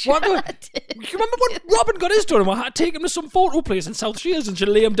 I did. You remember when Robin got his done? I had to take him to some photo place in South Shields, and she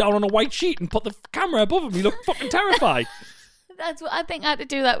lay him down on a white sheet and put the camera above him. He looked fucking terrified. That's what I think. I had to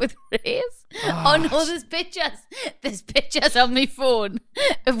do that with Rafe. Oh no, there's pictures. There's pictures on my phone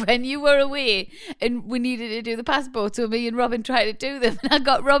of when you were away and we needed to do the passport. So me and Robin tried to do them, and I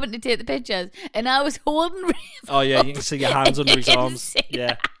got Robin to take the pictures, and I was holding Rafe. Oh yeah, you can see your hands under his arms.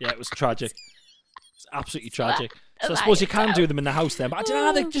 Yeah, it was tragic. It's absolutely tragic. So I suppose you can do them in the house then, but I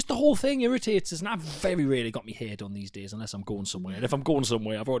don't know, just the whole thing irritates us, and I've very rarely got my hair done these days unless I'm going somewhere. And if I'm going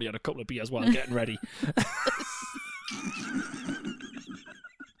somewhere, I've already had a couple of beers while I'm getting ready.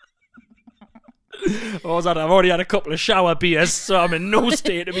 I've already had a couple of shower beers, so I'm in no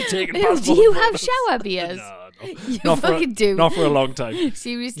state to be taking passport. Do you have shower beers? No. You Not fucking do. Not for a long time.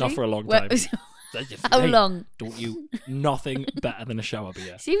 Seriously? Not for a long time. How long? Don't you? Nothing better than a shower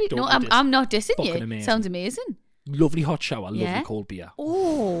beer. Seriously? No, I'm not dissing you. Amazing. Sounds amazing. Lovely hot shower, lovely cold beer.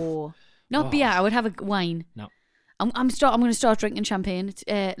 Oh, not beer. I would have a wine. No. I'm going to start drinking champagne. It's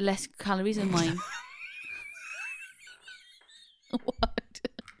less calories than wine. What?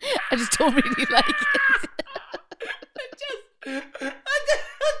 I just don't really like it.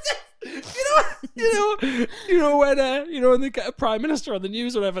 You know when they get a prime minister on the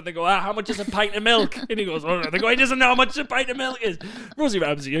news or whatever, they go, how much is a pint of milk? And he goes, they go, he doesn't know how much a pint of milk is. Rosie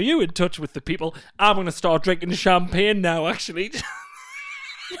Ramsey, are you in touch with the people? I'm going to start drinking champagne now, actually.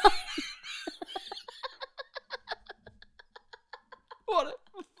 What a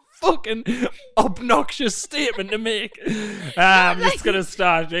fucking obnoxious statement to make. I'm just going to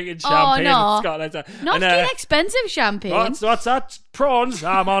start drinking champagne in Scotland. Not get expensive champagne. What's that? Prawns?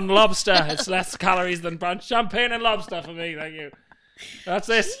 I'm on lobster. It's less calories than champagne and lobster for me. Thank you. That's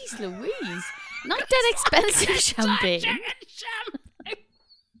it. Jeez Louise. Not that expensive champagne.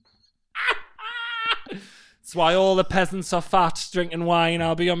 That's why all the peasants are fat drinking wine.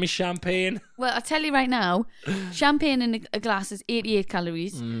 I'll be on my champagne. Well, I'll tell you right now, champagne in a glass is 88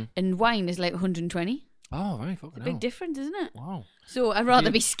 calories and wine is like 120. Oh, right. Fucking big difference, isn't it? Wow. So I'd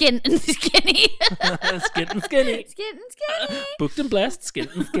rather be skint and skinny. Skint and skinny. Skint and skinny. Booked and blessed,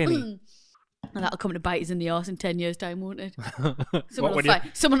 skint and skinny. And that'll come to bite us in the arse in 10 years' time, won't it?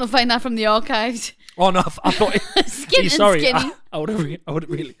 Someone will find that from the archives. Oh no, I thought Skint and skinny. I would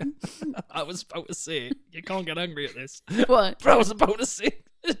really I was about to say, you can't get angry at this. What? But I was about to say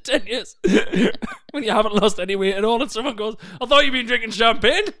 10 years. When you haven't lost any weight at all and someone goes, I thought you'd been drinking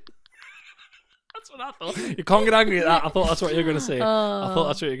champagne. That's what I thought. You can't get angry at that. I thought that's what you were going to say. I thought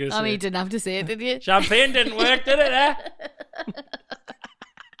that's what you were going to say. I mean, you didn't have to say it, did you? Champagne didn't work, did it, eh?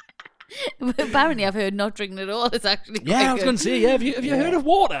 Apparently, I've heard not drinking at all. It's actually quite I was going to say, have you heard of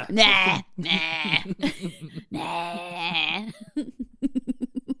water? Nah.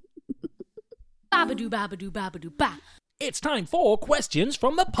 Babadoo, babadoo, babadoo, ba. It's time for questions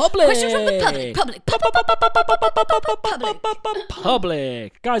from the public. Questions from the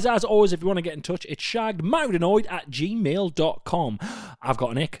public. Guys, as always, if you want to get in touch, it's shaggedmarriedanoid@gmail.com. I've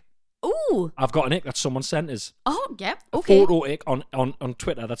got an ick. Ooh. I've got an ick that someone sent us. Oh, yep. Okay. Photo ick on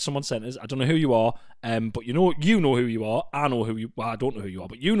Twitter that someone sent us. I don't know who you are, but you know who you are. I know who you. Well, I don't know who you are,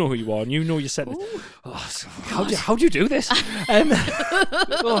 but you know who you are, and you know you sent it. How do you do this?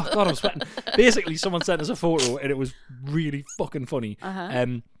 Oh God, I'm sweating. Basically, someone sent us a photo, and it was really fucking funny.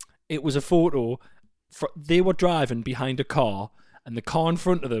 It was a photo. They were driving behind a car, and the car in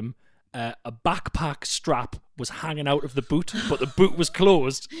front of them. A backpack strap was hanging out of the boot, but the boot was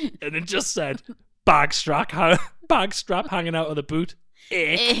closed, and it just said bag strap hanging out of the boot.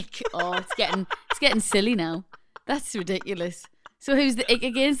 Ick. Oh, it's getting silly now. That's ridiculous. So who's the ick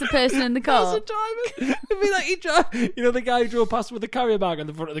against the person in the car? It'd be like the guy who drove past with the carrier bag on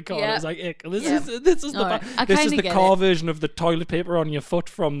the front of the car. Yep. It was like ick. This is the car version of the toilet paper on your foot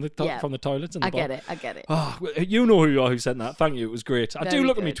from the toilets. I get it. Oh, you know who you are who sent that. Thank you. It was great. I do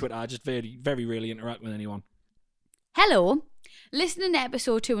look good. at my Twitter. I just very, very rarely interact with anyone. Hello, listening to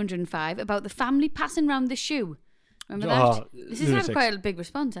episode 205 about the family passing round the shoe. Remember that? This has had quite a big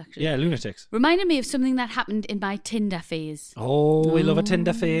response, actually. Yeah, lunatics. Reminded me of something that happened in my Tinder phase. Oh, we love a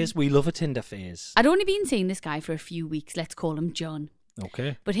Tinder phase. I'd only been seeing this guy for a few weeks. Let's call him John.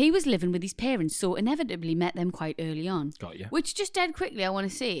 Okay. But he was living with his parents, so inevitably met them quite early on. Got you. Which, just dead quickly, I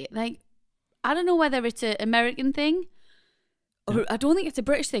want to say, I don't know whether it's an American thing, or I don't think it's a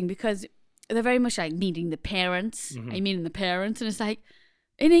British thing, because they're very much like meeting the parents. Mm-hmm. And it's like,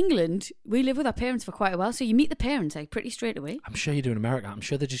 in England, we live with our parents for quite a while, so you meet the parents pretty straight away. I'm sure you do in America. I'm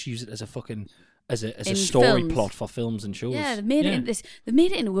sure they just use it as a fucking as a story plot for films and shows. Yeah, they've made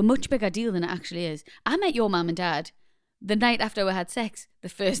it into a much bigger deal than it actually is. I met your mum and dad the night after we had sex, the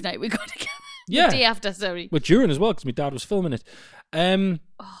first night we got together. Yeah, the day after. Sorry, but during as well because my dad was filming it. Oh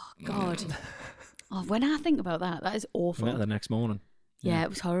God! When I think about that is awful. We met the next morning. Yeah, it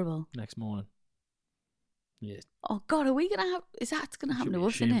was horrible. Next morning. Yeah. Oh God, are we gonna have? That's gonna happen to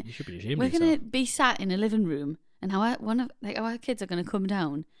us, isn't it? You should be ashamed We're of gonna yourself. be sat in a living room, and our kids are gonna come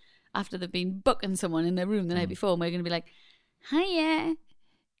down after they've been booking someone in their room the night before, and we're gonna be like, "Hiya,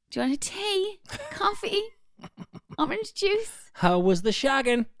 do you want a tea, coffee, orange juice?" How was the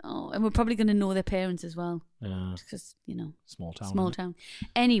shagging? Oh, and we're probably gonna know their parents as well, Yeah. because Small town. small town.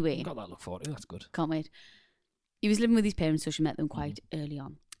 Anyway, Got that look forward to. That's good. can't wait. He was living with his parents, so she met them quite early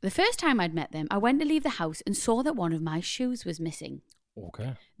on. The first time I'd met them, I went to leave the house and saw that one of my shoes was missing.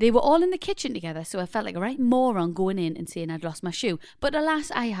 Okay. They were all in the kitchen together, so I felt like a right moron going in and saying I'd lost my shoe. But alas,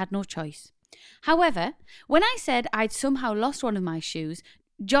 I had no choice. However, when I said I'd somehow lost one of my shoes,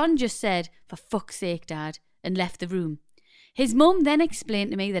 John just said, "For fuck's sake, Dad," and left the room. His mum then explained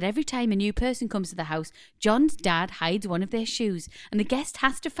to me that every time a new person comes to the house, John's dad hides one of their shoes, and the guest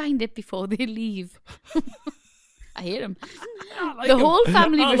has to find it before they leave. I hate him. like The him. whole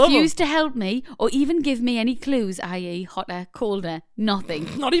family I love refused to help me or even give me any clues, i.e. hotter, colder,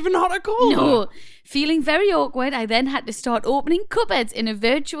 nothing. Not even hot or cold. No. Feeling very awkward, I then had to start opening cupboards in a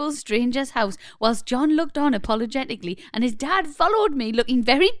virtual stranger's house whilst John looked on apologetically and his dad followed me looking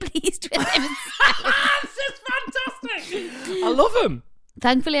very pleased with himself. This is fantastic. I love him.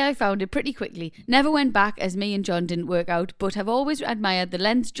 Thankfully, I found it pretty quickly. Never went back as me and John didn't work out, but have always admired the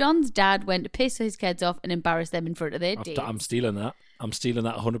lengths John's dad went to piss his kids off and embarrass them in front of their dates. I'm stealing that. I'm stealing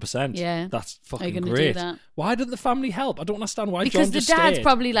that 100%. Yeah. That's Are you fucking gonna do great. that? Why didn't the family help? I don't understand why Because John just the dad's stayed.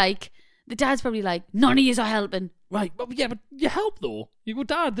 probably like, none of yous are helping. Right, but yeah, but you help though. You go,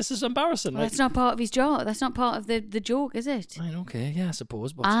 Dad, this is embarrassing. Well, that's not part of his job. That's not part of the joke, is it? Right, okay, yeah, I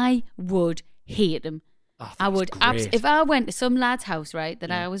suppose. But I would hate him. I would if I went to some lad's house, right,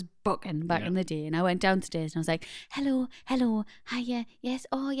 that I was booking back in the day, and I went downstairs and I was like, hello, hiya, yes,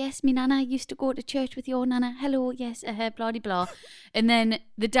 oh yes, me nana used to go to church with your nana, hello, yes, blah de blah, and then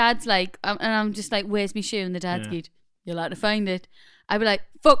the dad's like, and I'm just like, where's me shoe? And the dad's like, you're allowed to find it. I'd be like,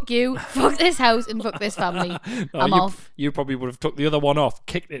 fuck you, fuck this house, and fuck this family. I'm off. You probably would have took the other one off,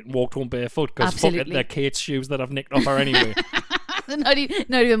 kicked it, and walked home barefoot because fuck it, they're Kate's shoes that I've nicked off her anyway. Not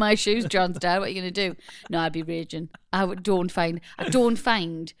even my shoes, John's dad. What are you going to do? No, I'd be raging. I don't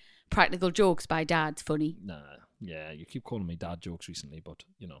find practical jokes by dads funny. Nah, yeah, you keep calling me dad jokes recently, but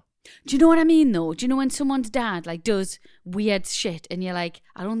you know. Do you know what I mean though? Do you know when someone's dad like does weird shit and you're like,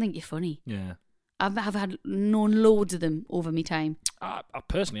 I don't think you're funny. Yeah. I've known loads of them over my time.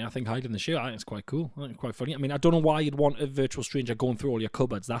 Personally, I think hiding the shoe, I think it's quite cool. I think it's quite funny. I mean, I don't know why you'd want a virtual stranger going through all your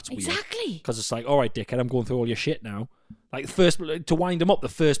cupboards. That's weird. Exactly. Because it's like, all right, dickhead, I'm going through all your shit now. Like, to wind him up, the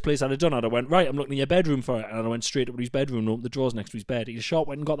first place I'd have done, I'd have went, right, I'm looking in your bedroom for it. And I went straight up to his bedroom and opened the drawers next to his bed. He just shot,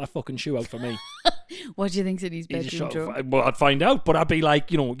 went and got that fucking shoe out for me. What do you think's in his bedroom drawer? Well, I'd find out, but I'd be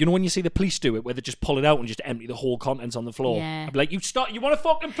like, you know when you see the police do it, where they just pull it out and just empty the whole contents on the floor. Yeah. I'd be like, you want to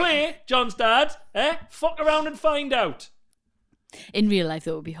fucking play, John's dad? Fuck around and find out. In real life,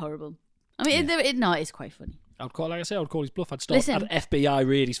 that would be horrible. I mean, it's quite funny. I'd call his bluff. I'd start Listen, at FBI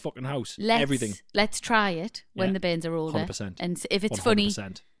raid his fucking house. Everything. Let's try it when the bairns are older. 100%. And if it's 100%. funny, do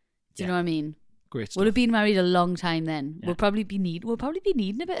you know what I mean? Great stuff. We'll have been married a long time then. Yeah. We'll probably be needing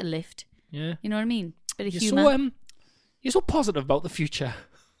a bit of lift. Yeah. You know what I mean? Bit of humour. You're so positive about the future.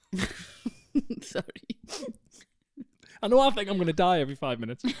 Sorry. I know I think I'm going to die every 5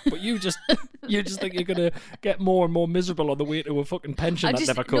 minutes, but you just think you're going to get more and more miserable on the way to a fucking pension that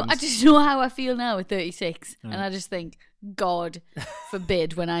never comes. I just know how I feel now at 36, and I just think, God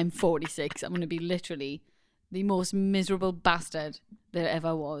forbid, when I'm 46, I'm going to be literally the most miserable bastard there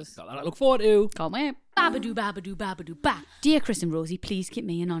ever was. Got that I look forward to. Can't wait. Babadoo, babadoo, babadoo, ba. Dear Chris and Rosie, please keep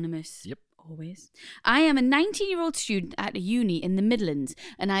me anonymous. Yep. Always. I am a 19-year-old student at a uni in the Midlands,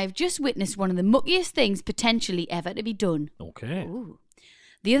 and I have just witnessed one of the muckiest things potentially ever to be done. Okay. Ooh.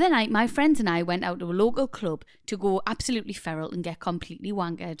 The other night, my friends and I went out to a local club to go absolutely feral and get completely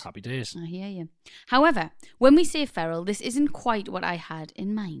wankered. Happy days. I hear you. However, when we say feral, this isn't quite what I had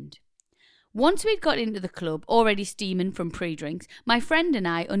in mind. Once we'd got into the club, already steaming from pre-drinks, my friend and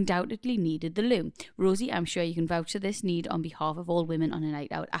I undoubtedly needed the loo. Rosie, I'm sure you can vouch for this need on behalf of all women on a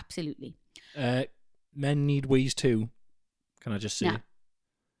night out. Absolutely. Men need wheeze too. Can I just say? Nah.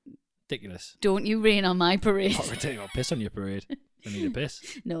 Ridiculous. Don't you rain on my parade. I'll piss on your parade. I need a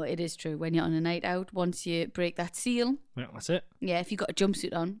piss. No, it is true. When you're on a night out, once you break that seal. Yeah, that's it. Yeah, if you've got a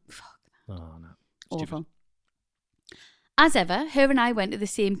jumpsuit on. Fuck that. Oh, no. Awful. As ever, her and I went to the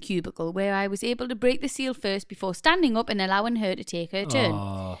same cubicle where I was able to break the seal first before standing up and allowing her to take her turn.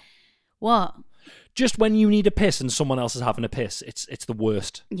 Oh. What? Just when you need a piss and someone else is having a piss, it's the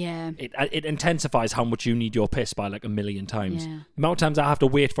worst. Yeah. It intensifies how much you need your piss by like 1,000,000 times. Yeah. The amount of times I have to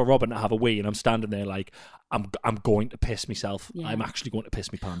wait for Robin to have a wee and I'm standing there like, I'm going to piss myself. Yeah. I'm actually going to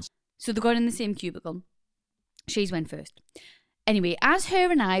piss my pants. So they got in the same cubicle. She's went first. Anyway, as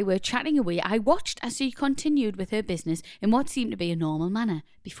her and I were chatting away, I watched as she continued with her business in what seemed to be a normal manner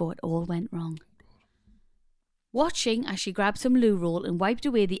before it all went wrong. Watching as she grabbed some loo roll and wiped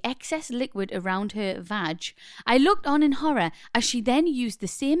away the excess liquid around her vag, I looked on in horror as she then used the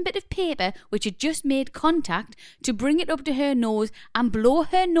same bit of paper which had just made contact to bring it up to her nose and blow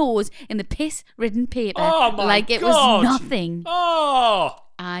her nose in the piss-ridden paper like it was nothing. Oh!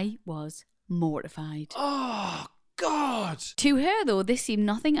 I was mortified. Oh, God. To her, though, this seemed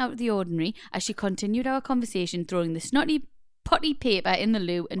nothing out of the ordinary as she continued our conversation, throwing the snotty potty paper in the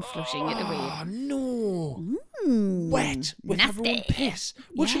loo and flushing it away. Oh, no. Wet with nasty. her own piss.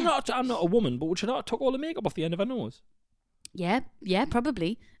 Would she not, I'm not a woman, but would she not have took all the makeup off the end of her nose? Yeah,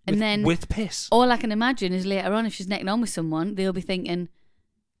 probably. And then with piss. All I can imagine is later on, if she's necking on with someone, they'll be thinking,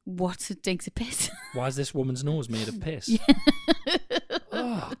 what stinks of piss? Why is this woman's nose made of piss?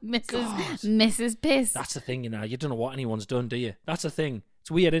 Oh, Mrs. Piss. That's the thing, you know. You don't know what anyone's done, do you? That's the thing.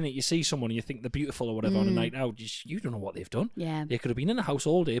 It's weird, isn't it? You see someone and you think they're beautiful or whatever on a night out. You don't know what they've done. Yeah. They could have been in the house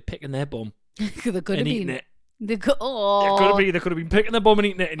all day picking their bum. They could have eating been. it. They could have been picking their bum and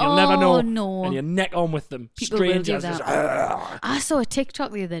eating it, and you'll never know. No. And you neck on with them. People Strangers. will do that. I saw a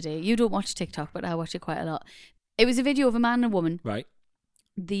TikTok the other day. You don't watch TikTok, but I watch it quite a lot. It was a video of a man and a woman. Right.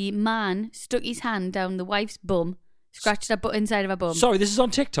 The man stuck his hand down the wife's bum, scratched her butt inside of her bum. Sorry, this is on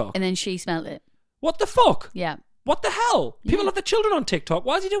TikTok? And then she smelled it. What the fuck? Yeah. What the hell? People have their children on TikTok.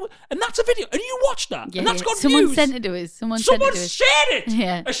 Why is he doing? And that's a video. And you watched that. Yeah, and that's got Someone views. sent it to us. Someone shared it.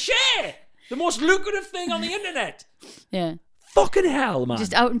 Yeah. A share. The most lucrative thing on the internet. Yeah. Fucking hell, man.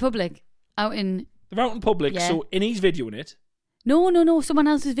 Just out in public. They're out in public. Yeah. So, and he's videoing it. No. Someone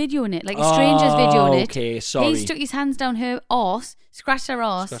else is videoing it. Like a stranger's videoing it. Okay, sorry. He stuck his hands down her arse, scratched her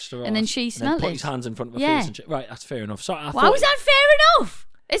arse, and then she smelled and then it. put his hands in front of her face and shit. Right, that's fair enough. Sorry, Why was that fair enough?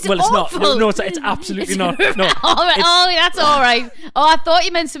 It's awful. It's not. It's absolutely not. No. All right. That's all right. Oh, I thought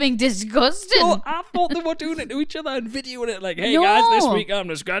you meant something disgusting. No, I thought they were doing it to each other and videoing it like, hey guys, this week I'm going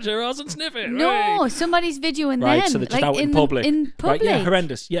to scratch your ass and sniff it. No, somebody's videoing them. Right, so they're just out in public. In public. Right, yeah,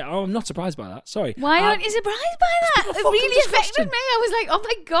 horrendous. Yeah, I'm not surprised by that. Sorry. Why aren't you surprised by that? It really affected me. I was like, oh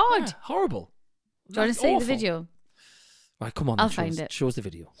my God. Yeah, horrible. Do you want to see the video? Right, come on. I'll find it. Show us the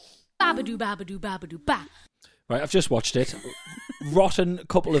video. Babadoo, babadoo, babadoo, ba. Right, I've just watched it. Rotten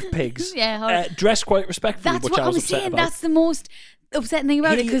couple of pigs. Yeah, dressed quite respectfully, that's which what I was I'm upset saying. about. That's the most upsetting thing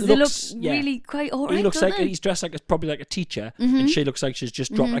about it because they look really quite alright. He looks don't like they? he's dressed like probably like a teacher, and she looks like she's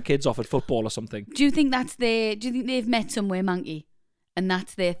just dropped her kids off at football or something. Do you think that's their? Do you think they've met somewhere, Monkey, and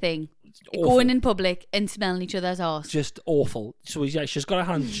that's their thing? Awful. Going in public and smelling each other's arse. Just awful. So she's got her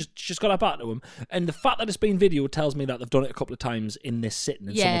hand, she's got her back to him, and the fact that it's been videoed tells me that they've done it a couple of times in this sitting,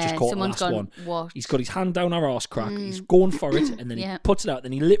 and someone just caught someone's the last gone, one. what? He's got his hand down her arse crack. He's going for it, and then he puts it out.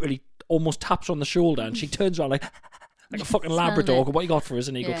 Then he literally almost taps her on the shoulder, and she turns around like a fucking Labrador. What you got for us?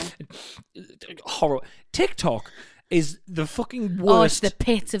 And he goes, horror. TikTok is the fucking worst. Oh, it's the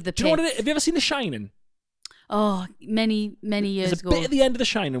pits of the pits. Do you know what it is? Have you ever seen The Shining? Oh, many years ago. There's a bit at the end of The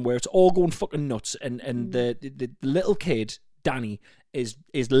Shining where it's all going fucking nuts, and the little kid Danny is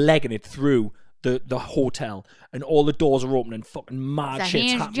legging it through the hotel, and all the doors are open and fucking mad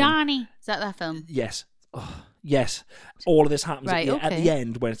shit's happening. Johnny. Is that film? Yes. Oh, yes. All of this happens Right, at the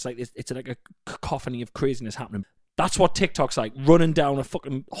end when it's like it's like a cacophony of craziness happening. That's what TikTok's like, running down a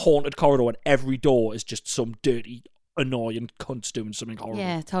fucking haunted corridor and every door is just some dirty, annoying cunts doing something horrible.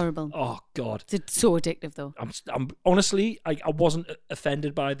 Yeah, it's horrible. Oh, God. It's so addictive, though. I'm honestly, I wasn't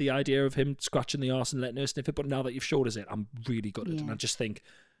offended by the idea of him scratching the arse and letting her sniff it, but now that you've showed us it, I'm really gutted. And I just think,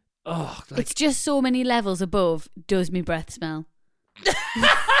 it's just so many levels above, does me breath smell?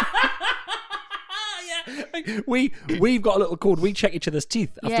 We've got a little code. We check each other's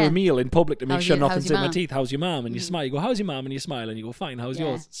teeth after a meal in public to make sure nothing's in my teeth. How's your mum? And you smile. You go, how's your mum? And you smile. And you go, fine. How's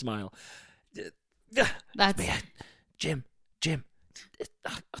yours? Smile. That's Jim.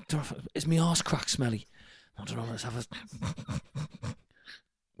 I don't know is my arse crack smelly? I don't know. Let's have a.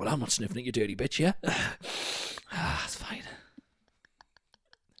 Well, I'm not sniffing it, you dirty bitch. Yeah. That's fine.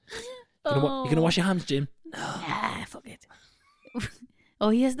 You gonna wash your hands, Jim? No. Yeah, fuck it. Oh,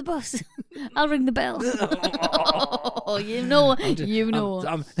 here's the bus. I'll ring the bell. Oh, you know.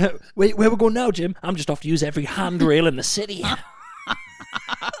 Where we going now, Jim? I'm just off to use every handrail in the city.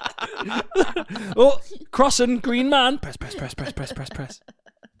 Oh, crossing, green man. Press.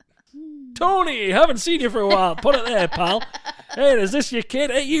 Tony, haven't seen you for a while. Put it there, pal. Hey, is this your kid?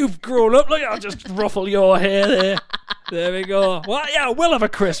 Hey, you've grown up. Look, I'll just ruffle your hair there. There we go. Well, yeah, we'll have a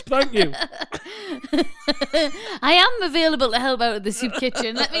crisp, thank you. I am available to help out at the soup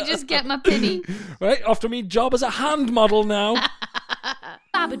kitchen. Let me just get my penny. Right, off to me job as a hand model now.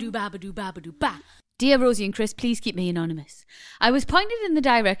 Babadoo, babadoo, babadoo, ba. Dear Rosie and Chris, please keep me anonymous. I was pointed in the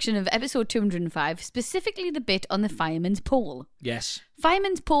direction of episode 205, specifically the bit on the fireman's pole. Yes.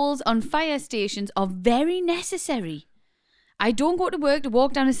 Fireman's poles on fire stations are very necessary. I don't go to work to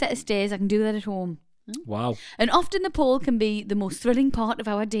walk down a set of stairs. I can do that at home. Wow. And often the pole can be the most thrilling part of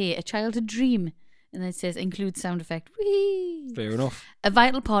our day, a childhood dream. And then it says, include sound effect. Whee! Fair enough. A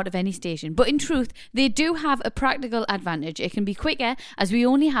vital part of any station. But in truth, they do have a practical advantage. It can be quicker, as we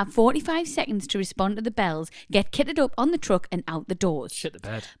only have 45 seconds to respond to the bells, get kitted up on the truck and out the doors. Shit the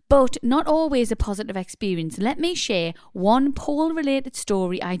bed. But not always a positive experience. Let me share one pole-related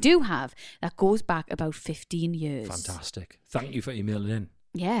story I do have that goes back about 15 years. Fantastic. Thank you for emailing in.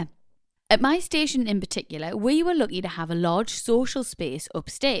 Yeah. At my station in particular, we were lucky to have a large social space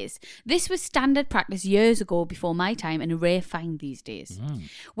upstairs. This was standard practice years ago before my time and a rare find these days.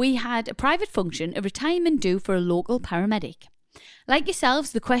 We had a private function, a retirement due for a local paramedic. Like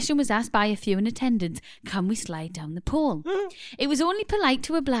yourselves, the question was asked by a few in attendance, can we slide down the pole? It was only polite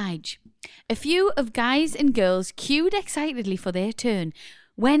to oblige. A few of guys and girls queued excitedly for their turn,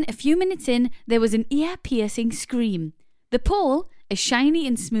 when a few minutes in, there was an ear-piercing scream. The pole, as shiny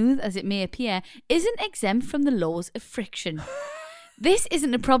and smooth as it may appear, isn't exempt from the laws of friction. This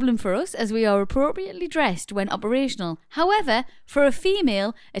isn't a problem for us, as we are appropriately dressed when operational. However, for a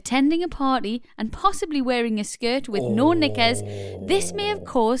female attending a party and possibly wearing a skirt with no knickers, this may have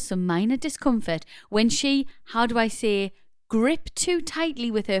caused some minor discomfort when she, grip too tightly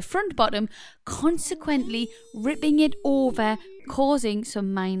with her front bottom, consequently ripping it over, causing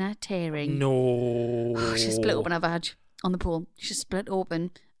some minor tearing. No. She split open her vag on the pole. She split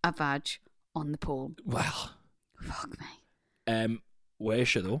open a vag on the pole. Well. Fuck me. Where is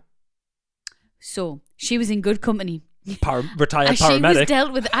she though? So, she was in good company. Retired She paramedic. was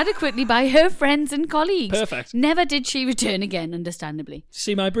dealt with adequately by her friends and colleagues. Perfect. Never did she return again, understandably.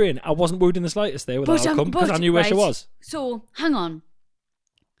 See my brain? I wasn't worried in the slightest there with that outcome because I knew where she was. So, hang on.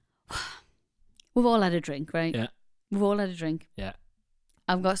 We've all had a drink, right? Yeah. We've all had a drink. Yeah.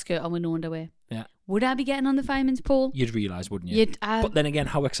 I've got a skirt on with no underwear. Yeah. Would I be getting on the fireman's pole? You'd realise, wouldn't you? But then again,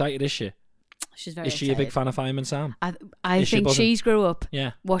 how excited is she? She's very Is she a big excited. fan of Fireman Sam? I think she's grew up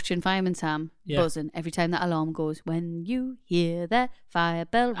Yeah. watching Fireman Sam buzzing every time that alarm goes. When you hear the fire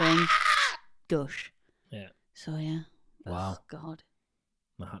bell ring, gush. Yeah. So yeah. Wow. Oh, God.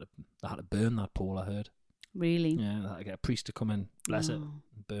 I had to burn that pole, I heard. Really? Yeah, I had to get a priest to come in, bless it, and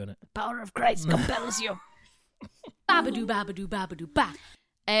burn it. The power of Christ compels you. Babadoo, babadoo, babadoo, ba.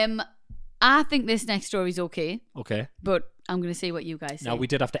 I think this next story's okay. Okay. But I'm going to see what you guys say. Now, we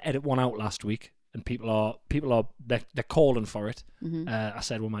did have to edit one out last week, and people are they're calling for it. Mm-hmm. I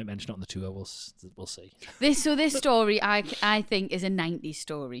said we might mention it on the tour. We'll see. This story I think is a 90s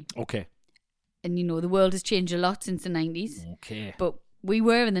story. Okay. And you know, the world has changed a lot since the 90s. Okay. But we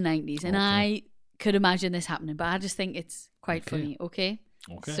were in the 90s, and I could imagine this happening, but I just think it's quite funny, okay?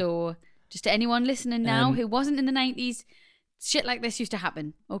 Okay. So, just to anyone listening now who wasn't in the 90s, shit like this used to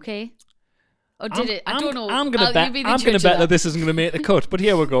happen, okay? Or did it? I don't know. I'm gonna bet that this isn't gonna make the cut, but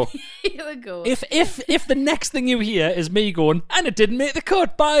here we go. Here we go. If the next thing you hear is me going, and it didn't make the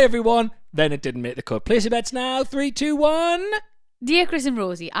cut, bye everyone, then it didn't make the cut. Place your bets now. 3, 2, 1. Dear Chris and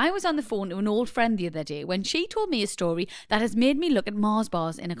Rosie, I was on the phone to an old friend the other day when she told me a story that has made me look at Mars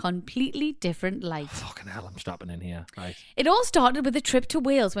bars in a completely different light. Fucking hell, I'm stopping in here. Right. It all started with a trip to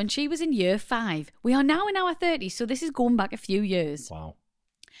Wales when she was in year 5. We are now in our 30s, so this is going back a few years. Wow.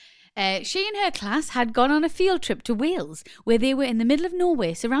 She and her class had gone on a field trip to Wales, where they were in the middle of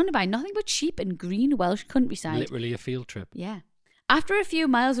nowhere, surrounded by nothing but sheep and green Welsh countryside. Literally a field trip. Yeah. After a few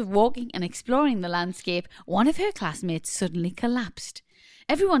miles of walking and exploring the landscape, one of her classmates suddenly collapsed.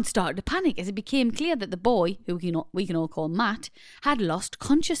 Everyone started to panic as it became clear that the boy, who we can all call Matt, had lost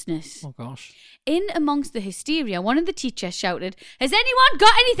consciousness. Oh, gosh. In amongst the hysteria, one of the teachers shouted, "Has anyone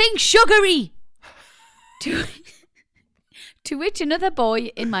got anything sugary?" To which another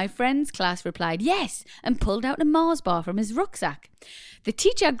boy in my friend's class replied, "Yes," and pulled out a Mars bar from his rucksack. The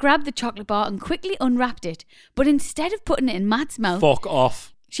teacher grabbed the chocolate bar and quickly unwrapped it, but instead of putting it in Matt's mouth... Fuck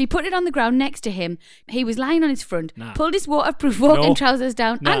off. She put it on the ground next to him. He was lying on his front, pulled his waterproof walking trousers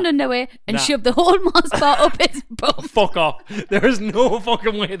down and underwear, and shoved the whole Mars bar up his bum. Fuck off. There is no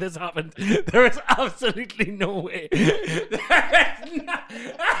fucking way this happened. There is absolutely no way.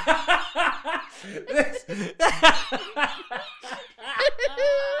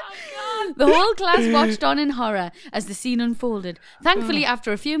 The whole class watched on in horror as the scene unfolded. Thankfully,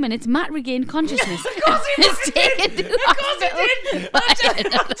 after a few minutes, Matt regained consciousness. Of course he did. I'll tell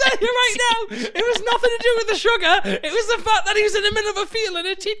you right now, it was nothing to do with the sugar. It was the fact that he was in the middle of a field and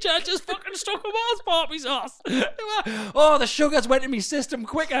a teacher just fucking stuck a Mars bar up his ass. Oh, the sugars went in my system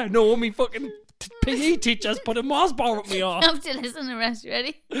quicker. No, me fucking PE teachers put a Mars bar up my arse. I have to listen to the rest.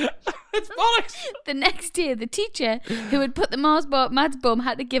 Ready? It's bollocks. The next day, the teacher who had put the Mars bar up Matt's bum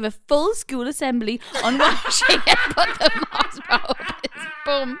had to give a full school assembly on why she had put the Mars bar up his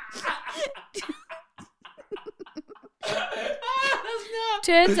bum.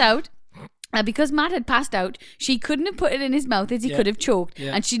 Turns out, because Matt had passed out, she couldn't have put it in his mouth as he could have choked,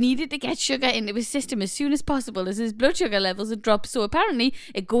 and she needed to get sugar into his system as soon as possible as his blood sugar levels had dropped, so apparently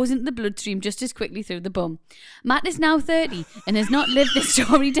it goes into the bloodstream just as quickly through the bum. Matt is now 30 and has not lived this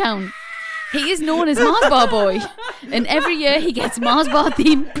story down. He is known as Mars Bar Boy, and every year he gets Mars Bar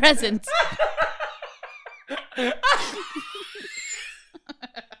themed presents.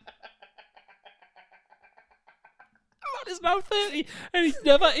 Is now 30 and he's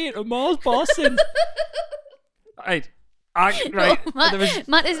never ate a Mars bar since. Right.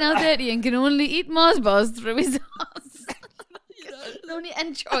 Matt is now 30 and can only eat Mars bars through his arse. You can only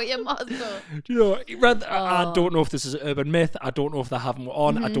enjoy a Mars bar. Do you know, I don't know if this is an urban myth. I don't know if they have them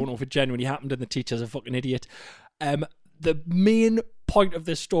on. I don't know if it genuinely happened and the teacher's a fucking idiot. The main point of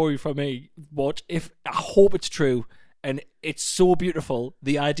this story for me was, I hope it's true, and it's so beautiful,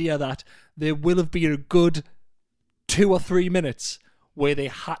 the idea that there will have been a good 2 or 3 minutes where they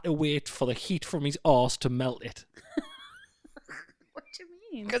had to wait for the heat from his arse to melt it. What do you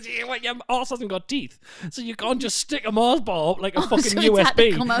mean? Because your arse hasn't got teeth, so you can't just stick a Mars bar up like a fucking so USB. It's had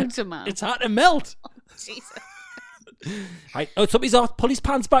to come out somehow. It's had to melt. Oh, Jesus. Right, it's up his arse, pull his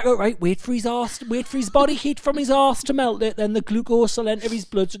pants back out, right, wait for his body heat from his arse to melt it, then the glucose will enter his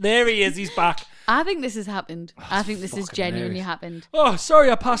blood. There he is, he's back. I think this has happened. I think this has genuinely hilarious. happened. Oh, sorry,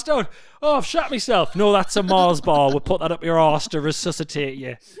 I passed out. Oh, I've shot myself. No, that's a Mars bar. We'll put that up your arse to resuscitate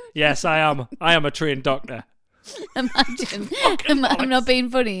you. Yes, I am. I am a trained doctor. Imagine, I'm not being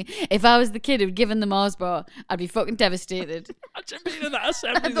funny. If I was the kid who'd given the Mars bar, I'd be fucking devastated. Imagine being in that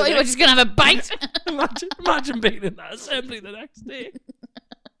assembly. I thought you were just going to have a bite. Imagine being in that assembly the next day.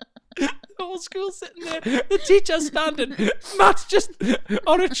 The whole school sitting there, the teacher's standing, Matt's just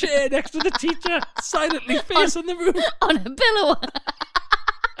on a chair next to the teacher, silently facing the room. On a pillow.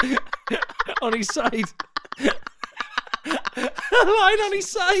 On his side. Lying on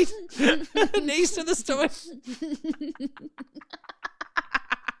his side. Knees to the stomach.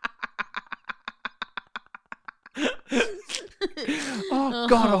 Oh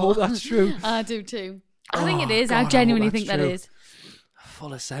God, I hope that's true. I do too. I think it is. I genuinely think that is.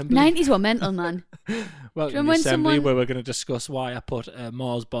 Full assembly. 90s were mental, man. Well, in the assembly where we're going to discuss why I put a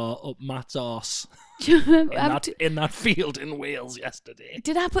Mars bar up Matt's arse in that field in Wales yesterday.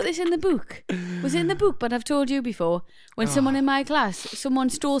 Did I put this in the book? Was it in the book? But I've told you before, when someone in my class,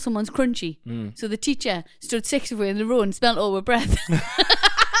 someone stole someone's crunchy. So the teacher stood 6 away in the row and smelled all with breath.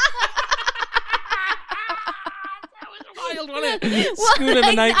 Wasn't it? School in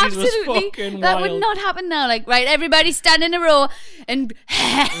the 90s was fucking wild. That would not happen now. Like, right, everybody stand in a row and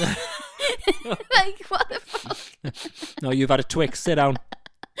like, what the fuck? No, you've had a Twix. Sit down.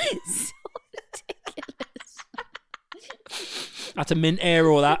 So ridiculous. That's a mint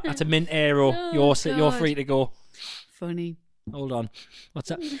aero. That's a mint aero. Oh, you're free to go. Funny. Hold on. What's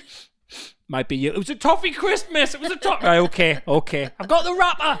that? Might be you. It was a toffee Christmas. It was a toffee. Right, okay. I've got the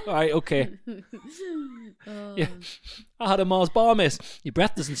wrapper. Right, okay. Yeah. I had a Mars bar, miss. Your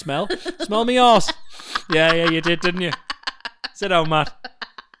breath doesn't smell. Smell me arse. Yeah, you did, didn't you? Sit down, Matt.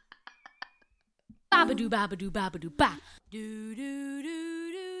 Babadoo, babadoo, babadoo, ba. Do, do,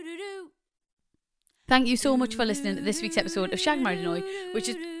 do, do, do, do. Thank you so much for listening to this week's episode of Shag Married Annoyed, which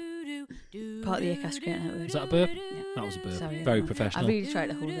is part of the Acast Creator Network. Was that a burp? Yeah. That was a burp. Sorry, very professional. I really tried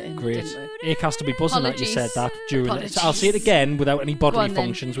to hold it in. Great. Didn't work. Acast to be buzzing that you said that during Apologies. it. I'll say it again without any bodily Go on,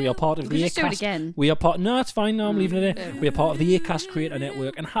 functions. We are part of We the can just do it Acast. again. We are part. No, it's fine. No, I'm leaving it there. We are part of the Acast Creator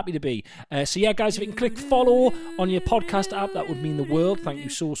Network, and happy to be. So yeah, guys, if you can click follow on your podcast app, that would mean the world. Thank you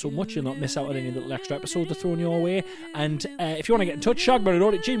so much. You'll not miss out on any little extra episodes they're throwing your way. And if you want to get in touch,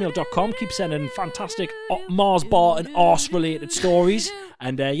 shagmarriedanoid@gmail.com. Keep sending fantastic Mars bar and arse related stories.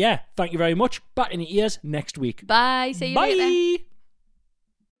 And yeah, thank you very much. Back in your ears next week. Bye. See you Bye. later.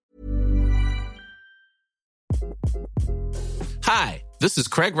 Hi, this is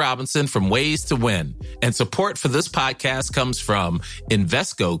Craig Robinson from Ways to Win, and support for this podcast comes from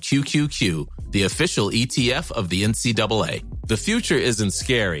Invesco QQQ, the official ETF of the NCAA. The future isn't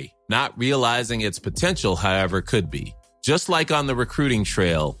scary. Not realizing its potential, however, could be. Just like on the recruiting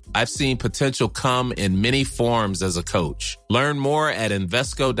trail, I've seen potential come in many forms as a coach. Learn more at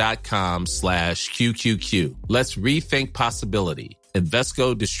Invesco.com/QQQ. Let's rethink possibility.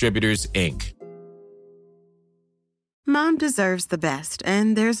 Invesco Distributors, Inc. Mom deserves the best,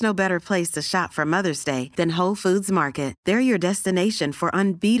 and there's no better place to shop for Mother's Day than Whole Foods Market. They're your destination for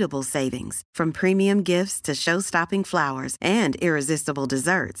unbeatable savings, from premium gifts to show-stopping flowers and irresistible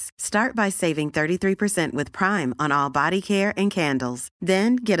desserts. Start by saving 33% with Prime on all body care and candles.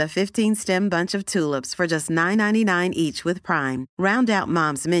 Then get a 15-stem bunch of tulips for just $9.99 each with Prime. Round out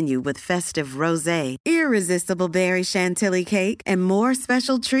Mom's menu with festive rosé, irresistible berry chantilly cake, and more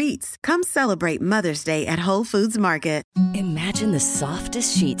special treats. Come celebrate Mother's Day at Whole Foods Market. Imagine the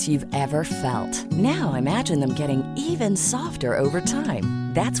softest sheets you've ever felt. Now imagine them getting even softer over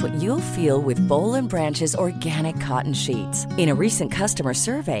time. That's what you'll feel with Boll & Branch's organic cotton sheets. In a recent customer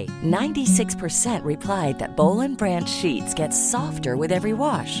survey, 96% replied that Boll & Branch sheets get softer with every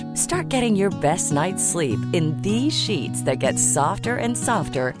wash. Start getting your best night's sleep in these sheets that get softer and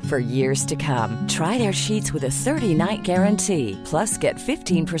softer for years to come. Try their sheets with a 30-night guarantee. Plus, get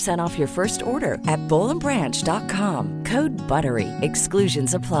 15% off your first order at bollandbranch.com. Code BUTTERY.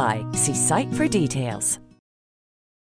 Exclusions apply. See site for details.